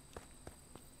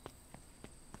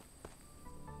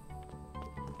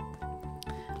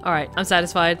 Alright, I'm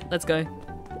satisfied. Let's go.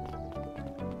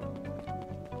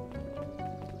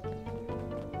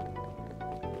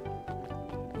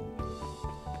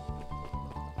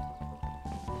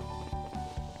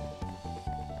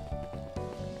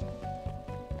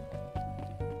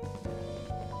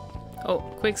 Oh,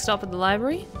 quick stop at the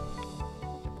library.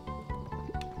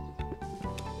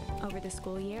 Over the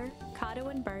school year, Kato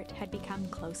and Bert had become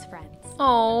close friends.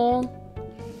 Oh.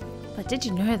 But did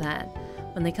you know that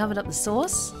when they covered up the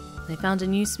source, they found a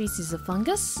new species of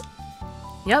fungus?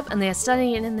 Yep, and they are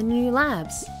studying it in the new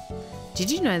labs. Did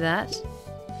you know that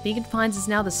Beacon Pines is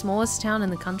now the smallest town in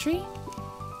the country?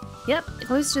 Yep,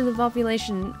 close to the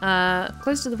population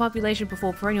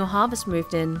before Perennial Harvest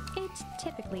moved in. It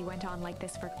typically went on like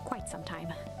this for quite some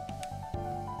time.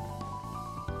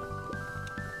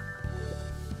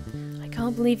 I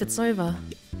can't believe it's over.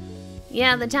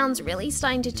 Yeah, the town's really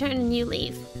starting to turn a new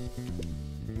leaf.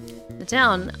 The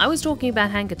town? I was talking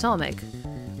about Hank Atomic.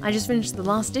 I just finished the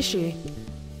last issue.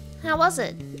 How was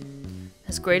it?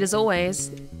 As great as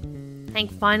always.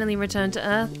 Hank finally returned to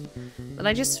Earth, but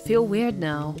I just feel weird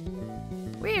now.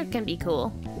 Weird can be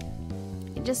cool.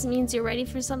 It just means you're ready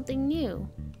for something new.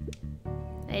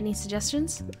 Any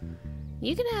suggestions?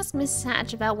 You can ask Miss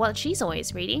Hatch about what she's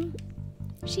always reading.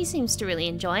 She seems to really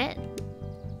enjoy it.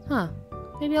 Huh.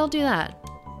 Maybe I'll do that.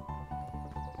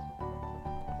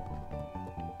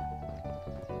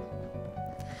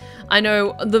 I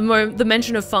know the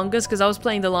mention of fungus, because I was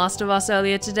playing The Last of Us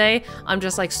earlier today. I'm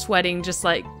just like sweating, just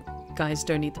like, guys,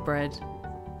 don't eat the bread.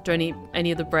 Don't eat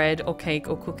any of the bread or cake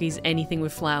or cookies, anything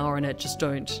with flour in it. Just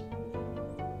don't.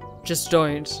 Just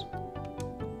don't.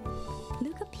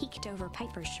 Luca peeked over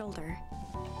Piper's shoulder.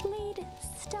 Laid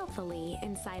stealthily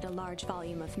inside a large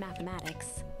volume of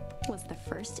mathematics was the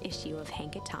first issue of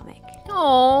Hank Atomic.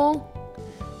 Oh,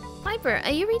 Piper,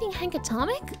 are you reading Hank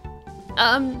Atomic?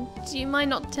 Do you mind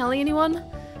not telling anyone?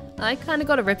 I kind of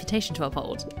got a reputation to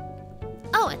uphold.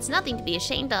 Oh, it's nothing to be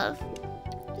ashamed of.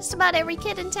 Just about every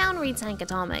kid in town reads Hank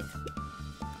Atomic.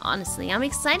 Honestly, I'm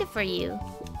excited for you.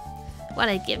 What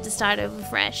I'd give to start over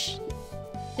fresh.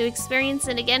 To experience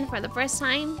it again for the first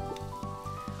time.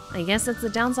 I guess that's the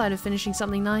downside of finishing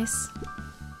something nice.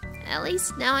 At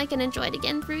least now I can enjoy it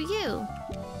again through you.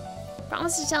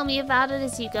 Promise to tell me about it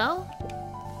as you go?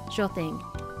 Sure thing.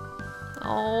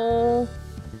 Oh.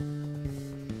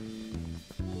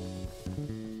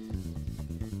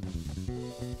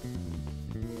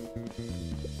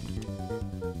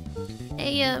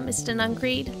 Hey, Mr.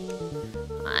 Nuncreed.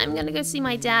 I'm gonna go see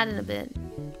my dad in a bit.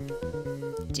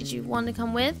 Did you want to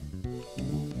come with?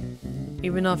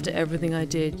 Even after everything I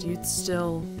did, you'd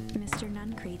still... Mr.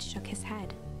 Nuncreed shook his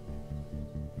head.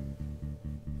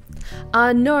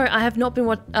 No, I have not been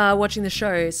watching the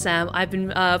show, Sam. I've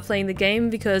been playing the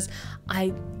game because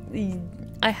I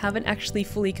haven't actually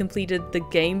fully completed the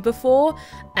game before,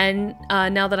 and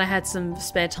now that I had some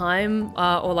spare time,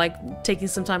 or like taking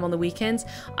some time on the weekends,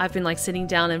 I've been like sitting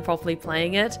down and properly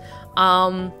playing it.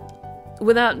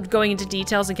 Without going into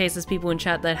details in case there's people in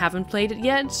chat that haven't played it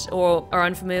yet or are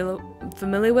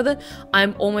unfamiliar with it,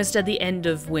 I'm almost at the end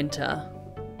of winter.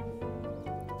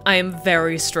 I am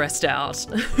very stressed out.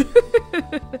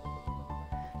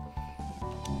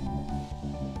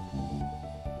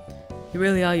 You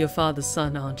really are your father's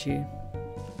son, aren't you?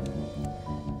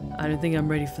 I don't think I'm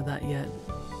ready for that yet.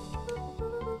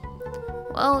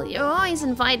 Well, you're always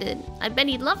invited. I bet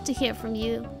he'd love to hear from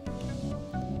you.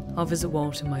 I'll visit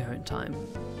Walt in my own time.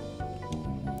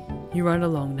 You run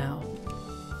along now.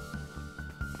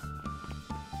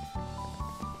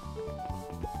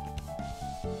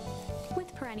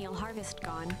 With Perennial Harvest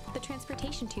gone, the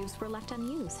transportation tubes were left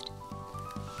unused.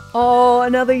 Oh,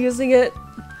 now they're using it.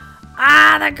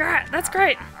 Ah, that's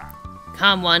great.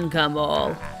 Come one, come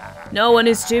all. No one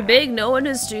is too big, no one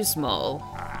is too small.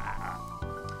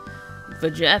 For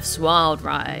Jeff's wild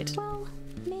ride. Well,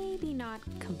 maybe not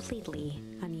completely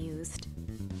unused.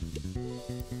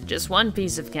 Just one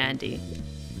piece of candy.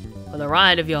 For the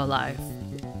ride of your life.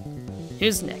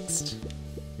 Who's next?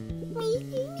 Me.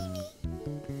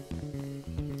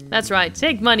 That's right,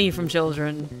 take money from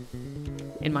children.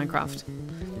 In Minecraft.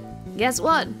 Guess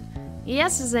what?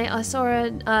 Yesterday I saw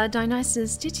a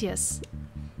Dionysus Titius.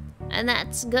 And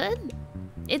that's good?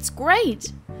 It's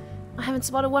great! I haven't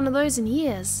spotted one of those in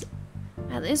years.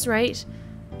 At this rate,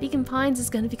 Beacon Pines is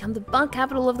going to become the bug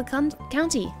capital of the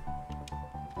county.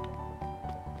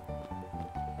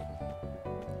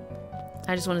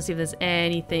 I just want to see if there's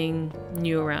anything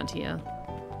new around here.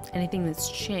 Anything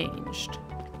that's changed.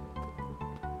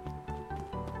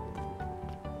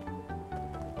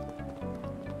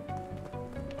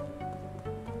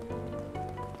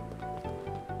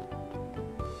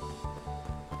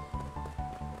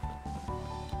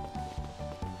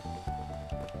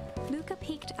 Veruca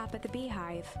peeked up at the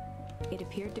beehive. It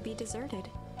appeared to be deserted.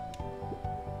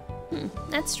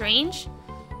 That's strange.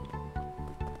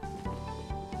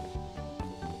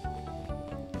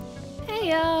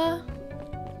 Hey, I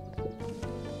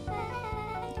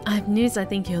have news I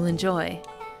think you'll enjoy.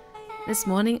 This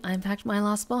morning, I unpacked my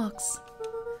last box.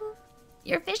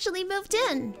 You're officially moved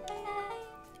in.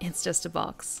 It's just a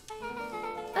box.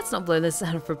 Let's not blow this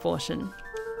out of proportion.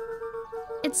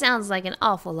 It sounds like an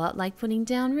awful lot like putting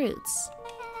down roots.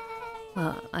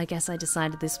 Well, I guess I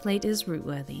decided this plate is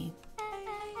root-worthy.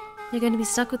 You're going to be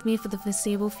stuck with me for the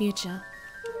foreseeable future.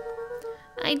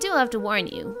 I do have to warn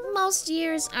you, most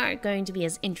years aren't going to be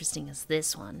as interesting as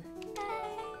this one.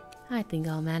 I think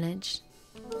I'll manage.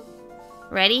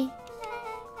 Ready?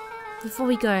 Before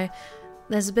we go,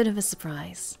 there's a bit of a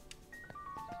surprise.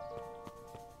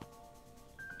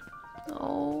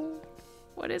 Oh,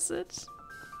 what is it?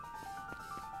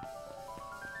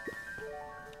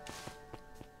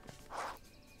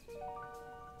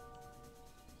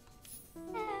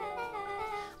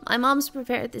 My mom's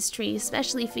prepared this tree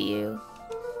especially for you.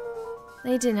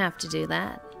 They didn't have to do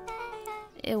that.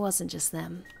 It wasn't just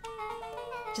them.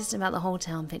 Just about the whole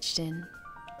town pitched in.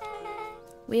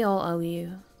 We all owe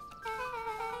you.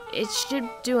 It should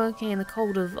do okay in the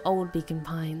cold of old Beacon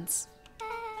Pines.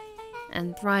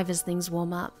 And thrive as things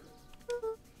warm up.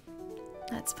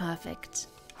 That's perfect.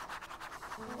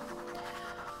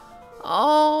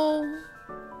 Oh.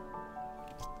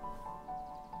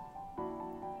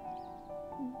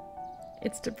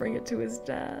 It's to bring it to his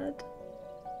dad.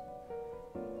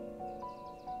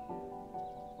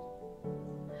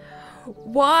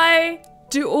 Why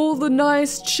do all the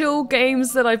nice chill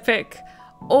games that I pick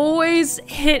always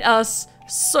hit us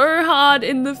so hard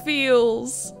in the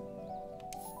feels?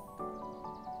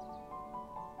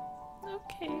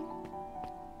 Okay.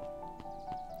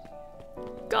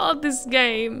 God, this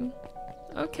game.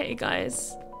 Okay,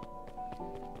 guys.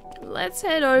 Let's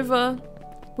head over.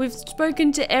 We've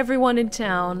spoken to everyone in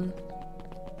town.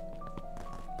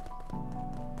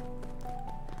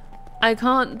 I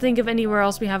can't think of anywhere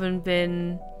else we haven't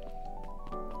been.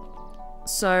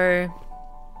 So...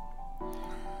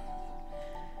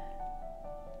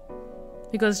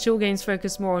 because chill games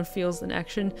focus more on feels than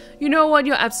action. You know what?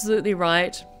 You're absolutely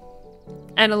right.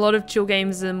 And a lot of chill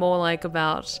games are more like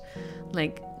about,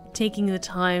 like, taking the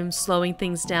time, slowing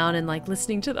things down, and like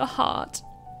listening to the heart.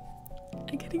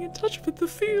 And getting in touch with the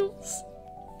feels.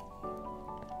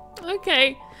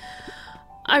 Okay.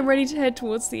 I'm ready to head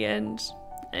towards the end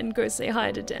and go say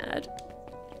hi to Dad.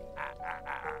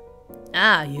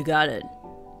 Ah, you got it.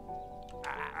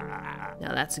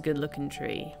 Now that's a good looking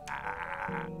tree.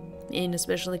 In a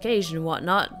special occasion and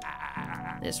whatnot,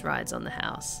 this rides on the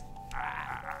house.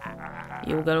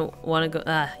 You're gonna wanna go,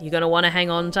 you're gonna wanna hang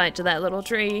on tight to that little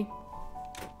tree.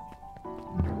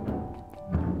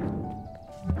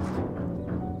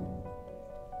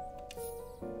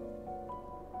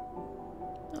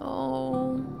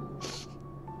 Oh.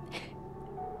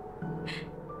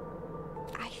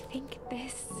 I think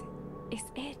this is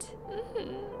it.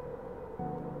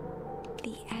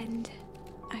 The end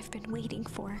I've been waiting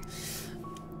for.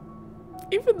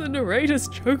 Even the narrator's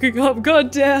choking up,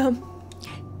 goddamn.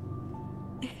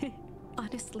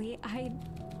 Honestly, I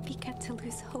began to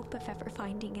lose hope of ever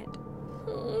finding it.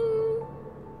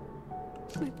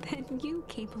 But then you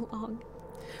came along.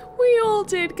 We all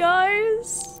did,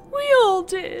 guys. We all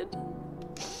did.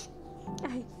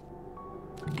 I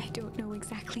don't know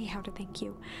exactly how to thank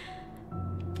you.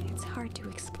 It's hard to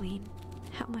explain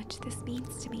how much this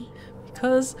means to me.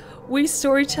 Because we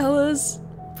storytellers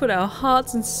put our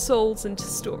hearts and souls into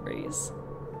stories.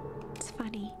 It's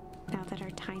funny, now that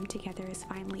our time together is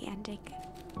finally ending,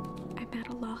 I'm at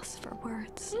a loss for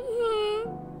words.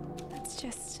 Let's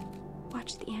just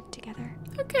watch the end together.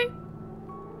 Okay.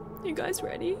 You guys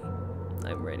ready?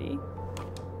 I'm ready.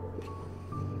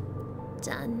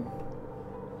 Done.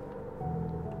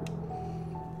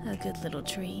 A good little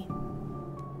tree.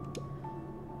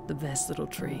 The best little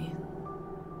tree.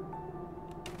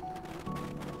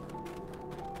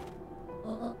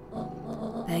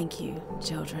 Thank you,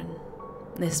 children.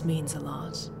 This means a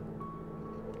lot.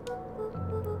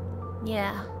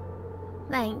 Yeah.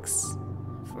 Thanks.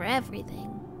 For everything.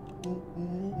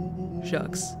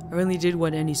 Shucks, I only did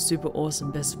what any super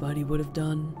awesome best buddy would have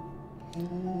done.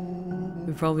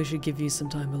 We probably should give you some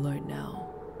time alone now.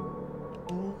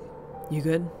 You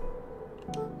good?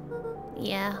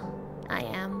 Yeah, I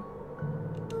am.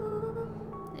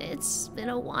 It's been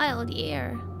a wild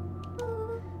year.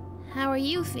 How are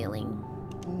you feeling?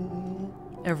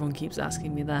 Everyone keeps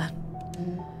asking me that.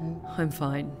 I'm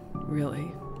fine,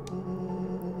 really.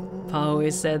 Pa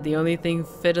always said the only thing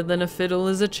fitter than a fiddle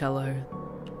is a cello.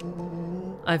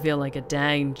 I feel like a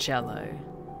dang cello.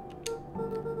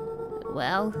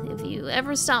 Well, if you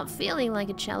ever stop feeling like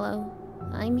a cello,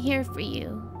 I'm here for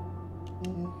you.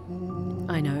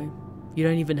 I know. You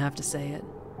don't even have to say it.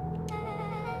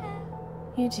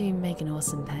 You two make an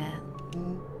awesome pair.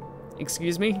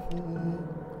 Excuse me?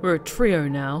 We're a trio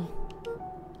now.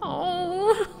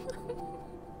 Oh.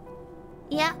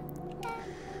 Yeah.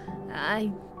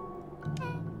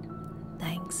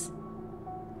 Thanks.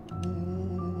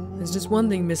 There's just one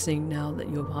thing missing now that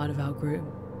you're part of our group.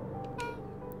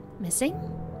 Missing?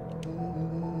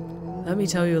 Let me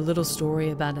tell you a little story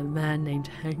about a man named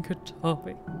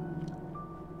Toby.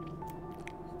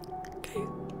 Okay.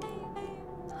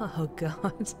 Oh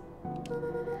God.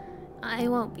 I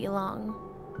won't be long.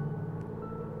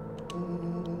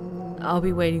 I'll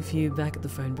be waiting for you back at the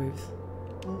phone booth.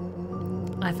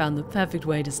 I found the perfect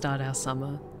way to start our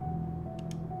summer.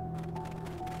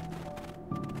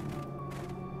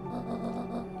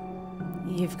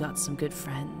 You've got some good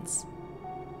friends.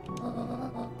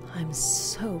 I'm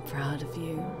so proud of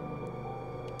you.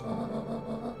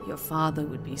 Your father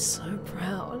would be so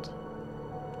proud.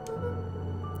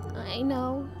 I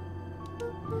know.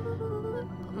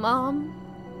 Mom,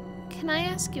 can I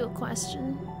ask you a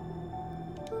question?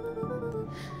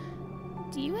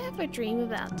 Do you ever dream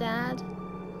about Dad?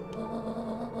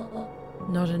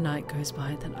 Not a night goes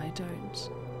by that I don't.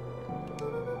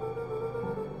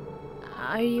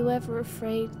 Are you ever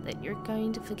afraid that you're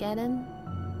going to forget him?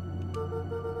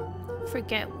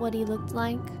 Forget what he looked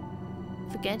like?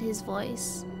 Forget his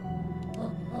voice?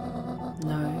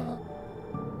 No,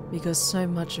 because so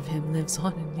much of him lives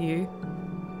on in you.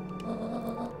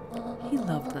 He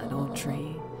loved that old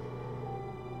tree,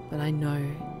 but I know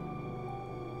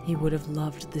he would have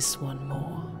loved this one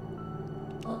more.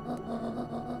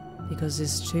 Because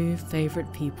his two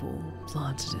favorite people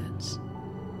planted it.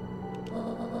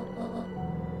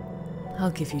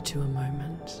 I'll give you two a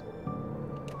moment.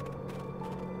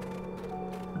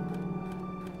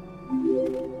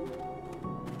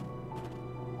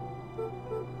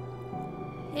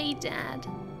 Hey, Dad.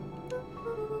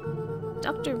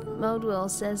 Dr. Modwell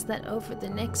says that over the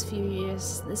next few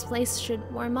years, this place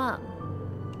should warm up.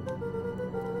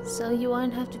 So you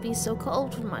won't have to be so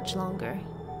cold for much longer.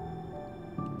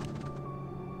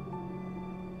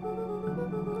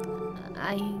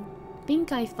 I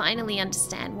think I finally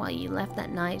understand why you left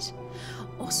that night.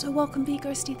 Also, welcome, V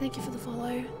Ghosty. Thank you for the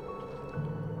follow.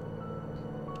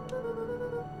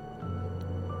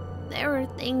 There were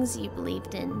things you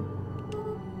believed in.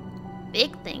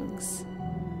 Big things.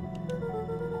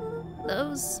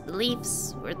 Those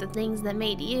beliefs were the things that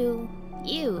made you,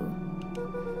 you.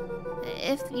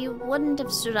 If you wouldn't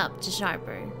have stood up to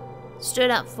Sharper,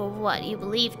 stood up for what you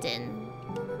believed in,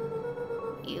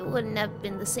 you wouldn't have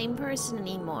been the same person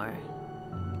anymore.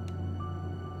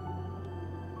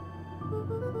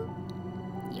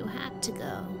 You had to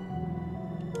go.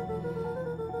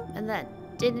 And that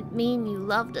didn't mean you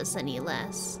loved us any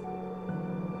less.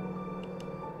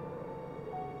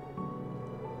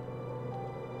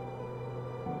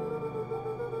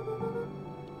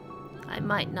 I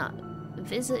might not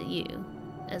visit you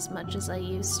as much as I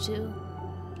used to.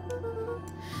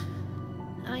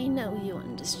 I know you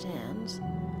understand.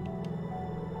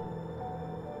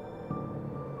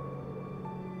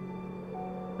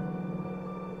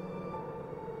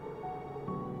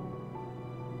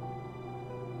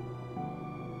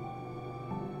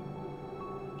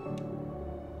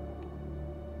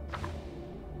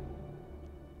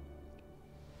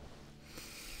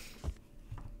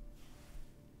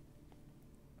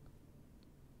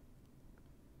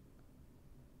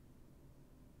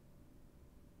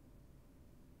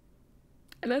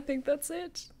 And I think that's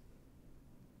it.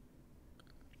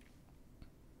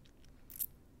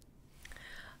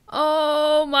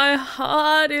 Oh, my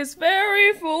heart is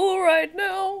very full right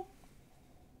now.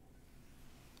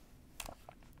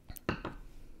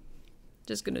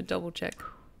 Just gonna double check.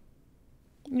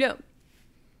 Yep.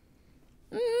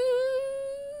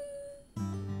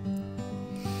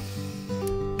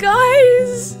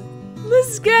 Guys,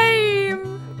 this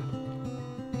game.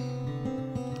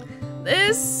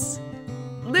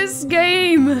 This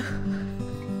game.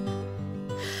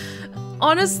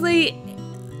 Honestly,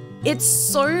 it's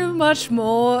so much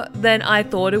more than I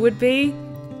thought it would be.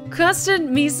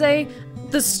 Kirsten Mise,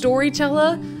 the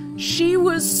storyteller, she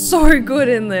was so good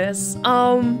in this.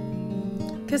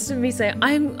 Kirsten Mise,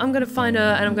 I'm gonna find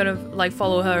her and I'm gonna like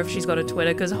follow her if she's got a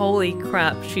Twitter, because holy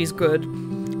crap, she's good.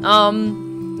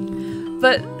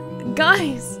 But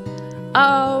guys,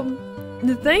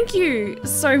 Thank you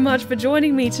so much for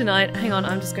joining me tonight. Hang on,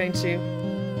 I'm just going to...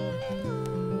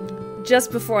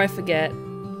 Just before I forget,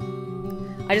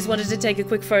 I just wanted to take a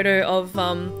quick photo of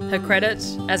her credit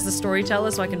as the storyteller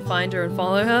so I can find her and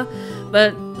follow her.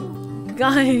 But,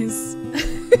 guys...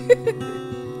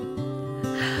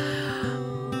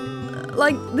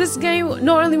 like, this game,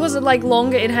 not only was it, like,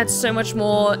 longer, it had so much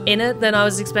more in it than I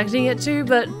was expecting it to,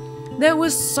 but there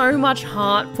was so much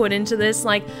heart put into this.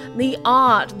 Like, the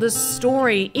art, the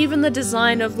story, even the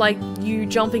design of, like, you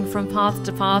jumping from path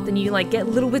to path and you, like, get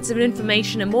little bits of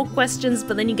information and more questions,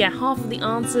 but then you get half of the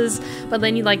answers, but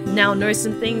then you, like, now know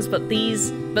some things, but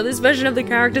this version of the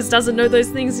characters doesn't know those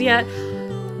things yet.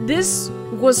 This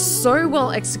was so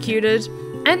well executed.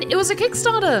 And it was a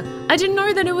Kickstarter! I didn't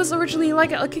know that it was originally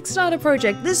like a Kickstarter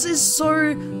project. This is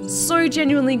so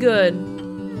genuinely good.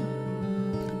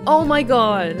 Oh my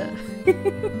god.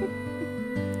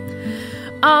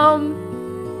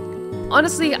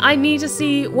 Honestly, I need to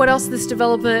see what else this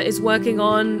developer is working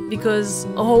on because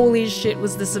holy shit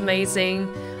was this amazing.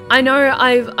 I know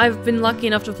I've been lucky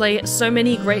enough to play so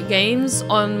many great games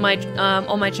on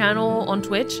my channel on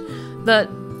Twitch, but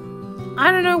I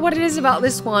don't know what it is about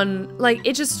this one. Like,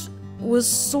 it just was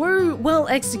so well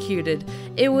executed.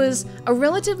 It was a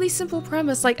relatively simple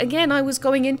premise. Like, again, I was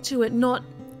going into it not,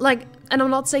 like, and I'm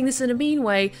not saying this in a mean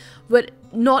way, but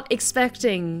not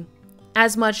expecting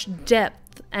as much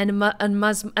depth and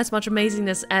as much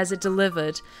amazingness as it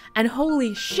delivered. And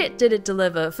holy shit did it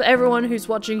deliver. For everyone who's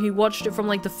watching, who watched it from,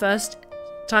 like, the first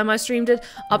time I streamed it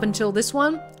up until this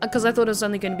one, because I thought it was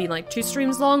only going to be, like, 2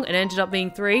 streams long, and it ended up being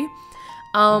 3.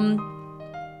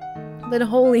 But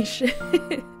holy shit.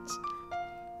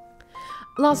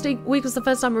 Last week was the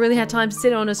first time I really had time to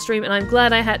sit on a stream, and I'm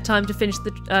glad I had time to finish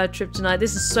the trip tonight.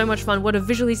 This is so much fun. What a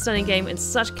visually stunning game and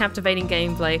such captivating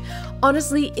gameplay.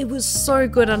 Honestly, it was so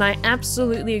good, and I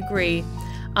absolutely agree.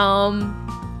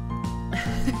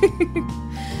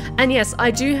 And yes,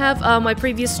 I do have my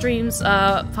previous streams,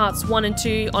 parts 1 and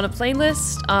 2, on a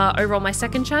playlist over on my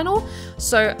second channel.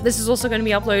 So this is also going to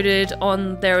be uploaded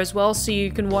on there as well, so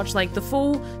you can watch like the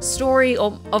full story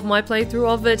of my playthrough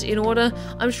of it in order.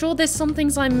 I'm sure there's some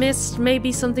things I missed,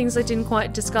 maybe some things I didn't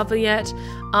quite discover yet.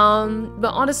 But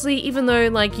honestly, even though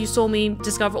like you saw me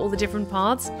discover all the different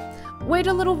parts, wait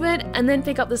a little bit and then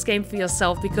pick up this game for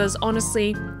yourself, because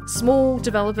honestly, small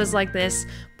developers like this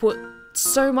put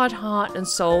so much heart and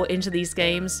soul into these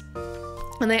games,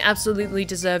 and they absolutely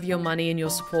deserve your money and your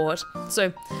support.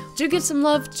 So do give some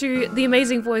love to the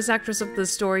amazing voice actress of the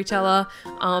storyteller.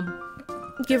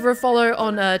 Give her a follow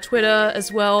on Twitter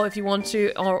as well if you want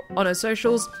to, or on her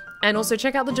socials, and also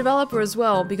check out the developer as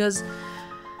well, because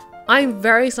I'm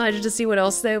very excited to see what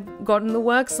else they've got in the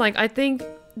works. Like, I think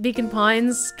Beacon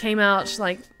Pines came out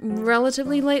like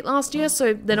relatively late last year,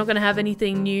 so they're not going to have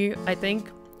anything new, I think,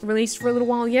 released for a little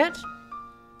while yet.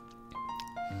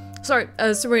 Sorry,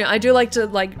 Sabrina, I do like to,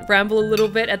 like, ramble a little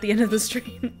bit at the end of the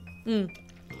stream.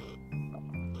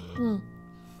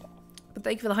 But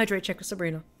thank you for the hydrate check,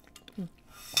 Sabrina.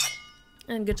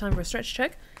 And good time for a stretch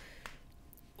check.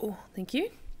 Oh, thank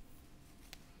you.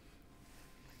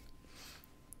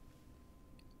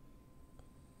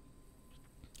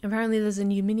 Apparently there's a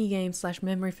new minigame /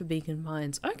 memory for Beacon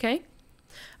Pines. Okay.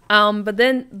 But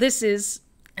then this is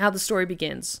how the story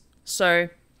begins. So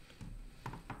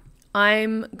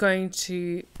I'm going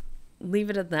to leave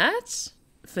it at that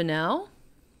for now.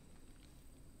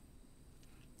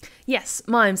 Yes,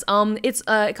 Mimes.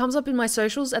 It comes up in my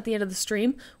socials at the end of the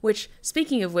stream, which,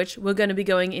 speaking of which, we're going to be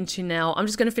going into now. I'm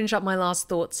just going to finish up my last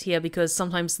thoughts here because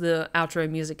sometimes the outro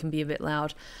music can be a bit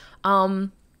loud.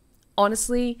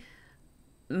 Honestly,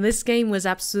 this game was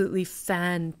absolutely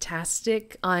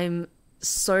fantastic. I'm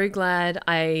so glad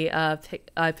I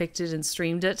picked it and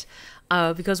streamed it,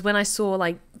 because when I saw,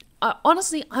 like,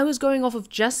 honestly, I was going off of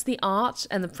just the art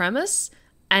and the premise,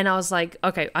 and I was like,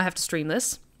 okay, I have to stream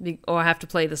this, or I have to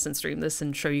play this and stream this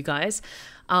and show you guys.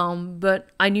 But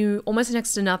I knew almost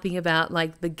next to nothing about,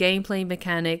 like, the gameplay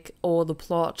mechanic or the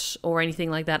plot or anything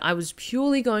like that. I was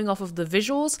purely going off of the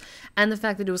visuals and the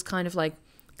fact that it was kind of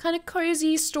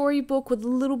cozy storybook with a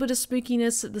little bit of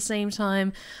spookiness at the same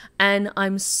time, and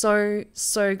I'm so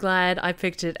glad I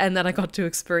picked it and that I got to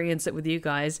experience it with you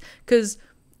guys, because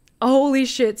holy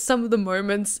shit, some of the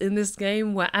moments in this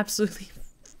game were absolutely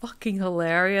fucking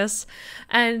hilarious.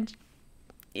 And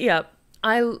yeah,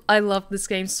 I love this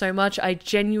game so much. I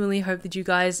genuinely hope that you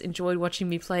guys enjoyed watching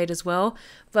me play it as well.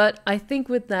 But I think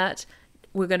with that,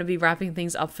 we're going to be wrapping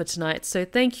things up for tonight. So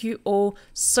thank you all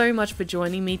so much for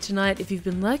joining me tonight. If you've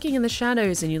been lurking in the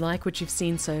shadows and you like what you've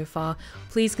seen so far,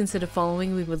 please consider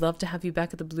following. We would love to have you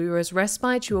back at the Blue Rose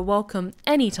Respite. You are welcome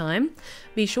anytime.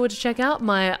 Be sure to check out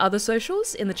my other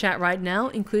socials in the chat right now,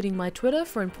 including my Twitter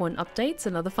for important updates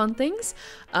and other fun things.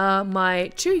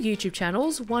 My 2 YouTube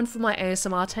channels, one for my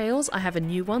ASMR tales. I have a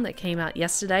new one that came out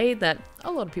yesterday that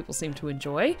a lot of people seem to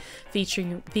enjoy,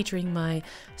 featuring my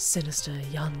sinister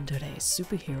yandere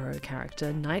superhero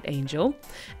character, Night Angel.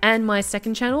 And my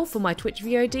second channel for my Twitch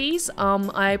VODs,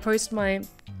 I post my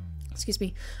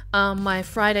my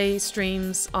Friday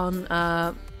streams on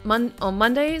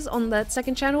Mondays on that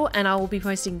second channel, and I will be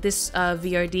posting this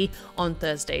VOD on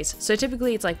Thursdays. So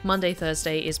typically it's like Monday,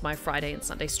 Thursday is my Friday and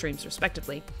Sunday streams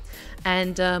respectively.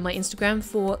 And my Instagram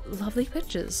for lovely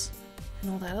pictures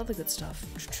and all that other good stuff.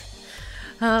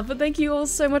 But thank you all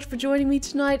so much for joining me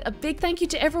tonight. A big thank you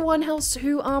to everyone else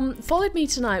who followed me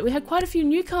tonight. We had quite a few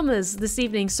newcomers this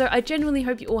evening, so I genuinely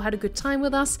hope you all had a good time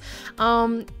with us.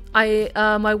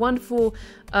 My wonderful,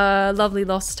 lovely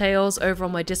Lost Tales over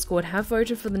on my Discord have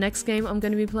voted for the next game I'm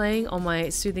going to be playing on my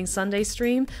Soothing Sunday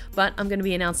stream, but I'm going to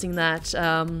be announcing that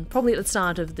probably at the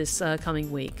start of this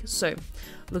coming week. So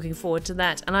looking forward to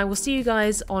that, and I will see you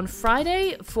guys on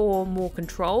Friday for more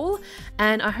Control,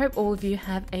 and I hope all of you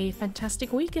have a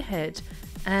fantastic week ahead.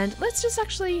 And let's just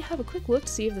actually have a quick look to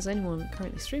see if there's anyone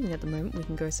currently streaming at the moment. We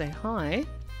can go say hi.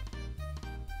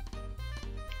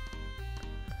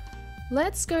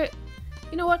 Let's go.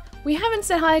 You know what? We haven't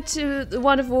said hi to the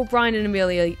wonderful Brian and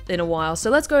Amelia in a while, so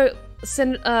let's go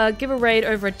give a raid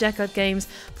over at Deckard Games.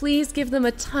 Please give them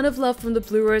a ton of love from the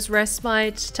Blue Rose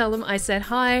Respite. Tell them I said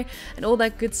hi and all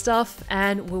that good stuff,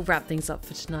 and we'll wrap things up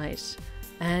for tonight.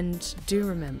 And do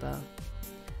remember,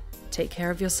 take care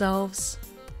of yourselves,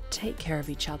 take care of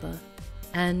each other,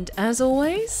 and as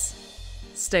always,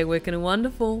 stay wicked and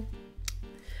wonderful.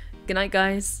 Good night,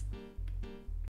 guys.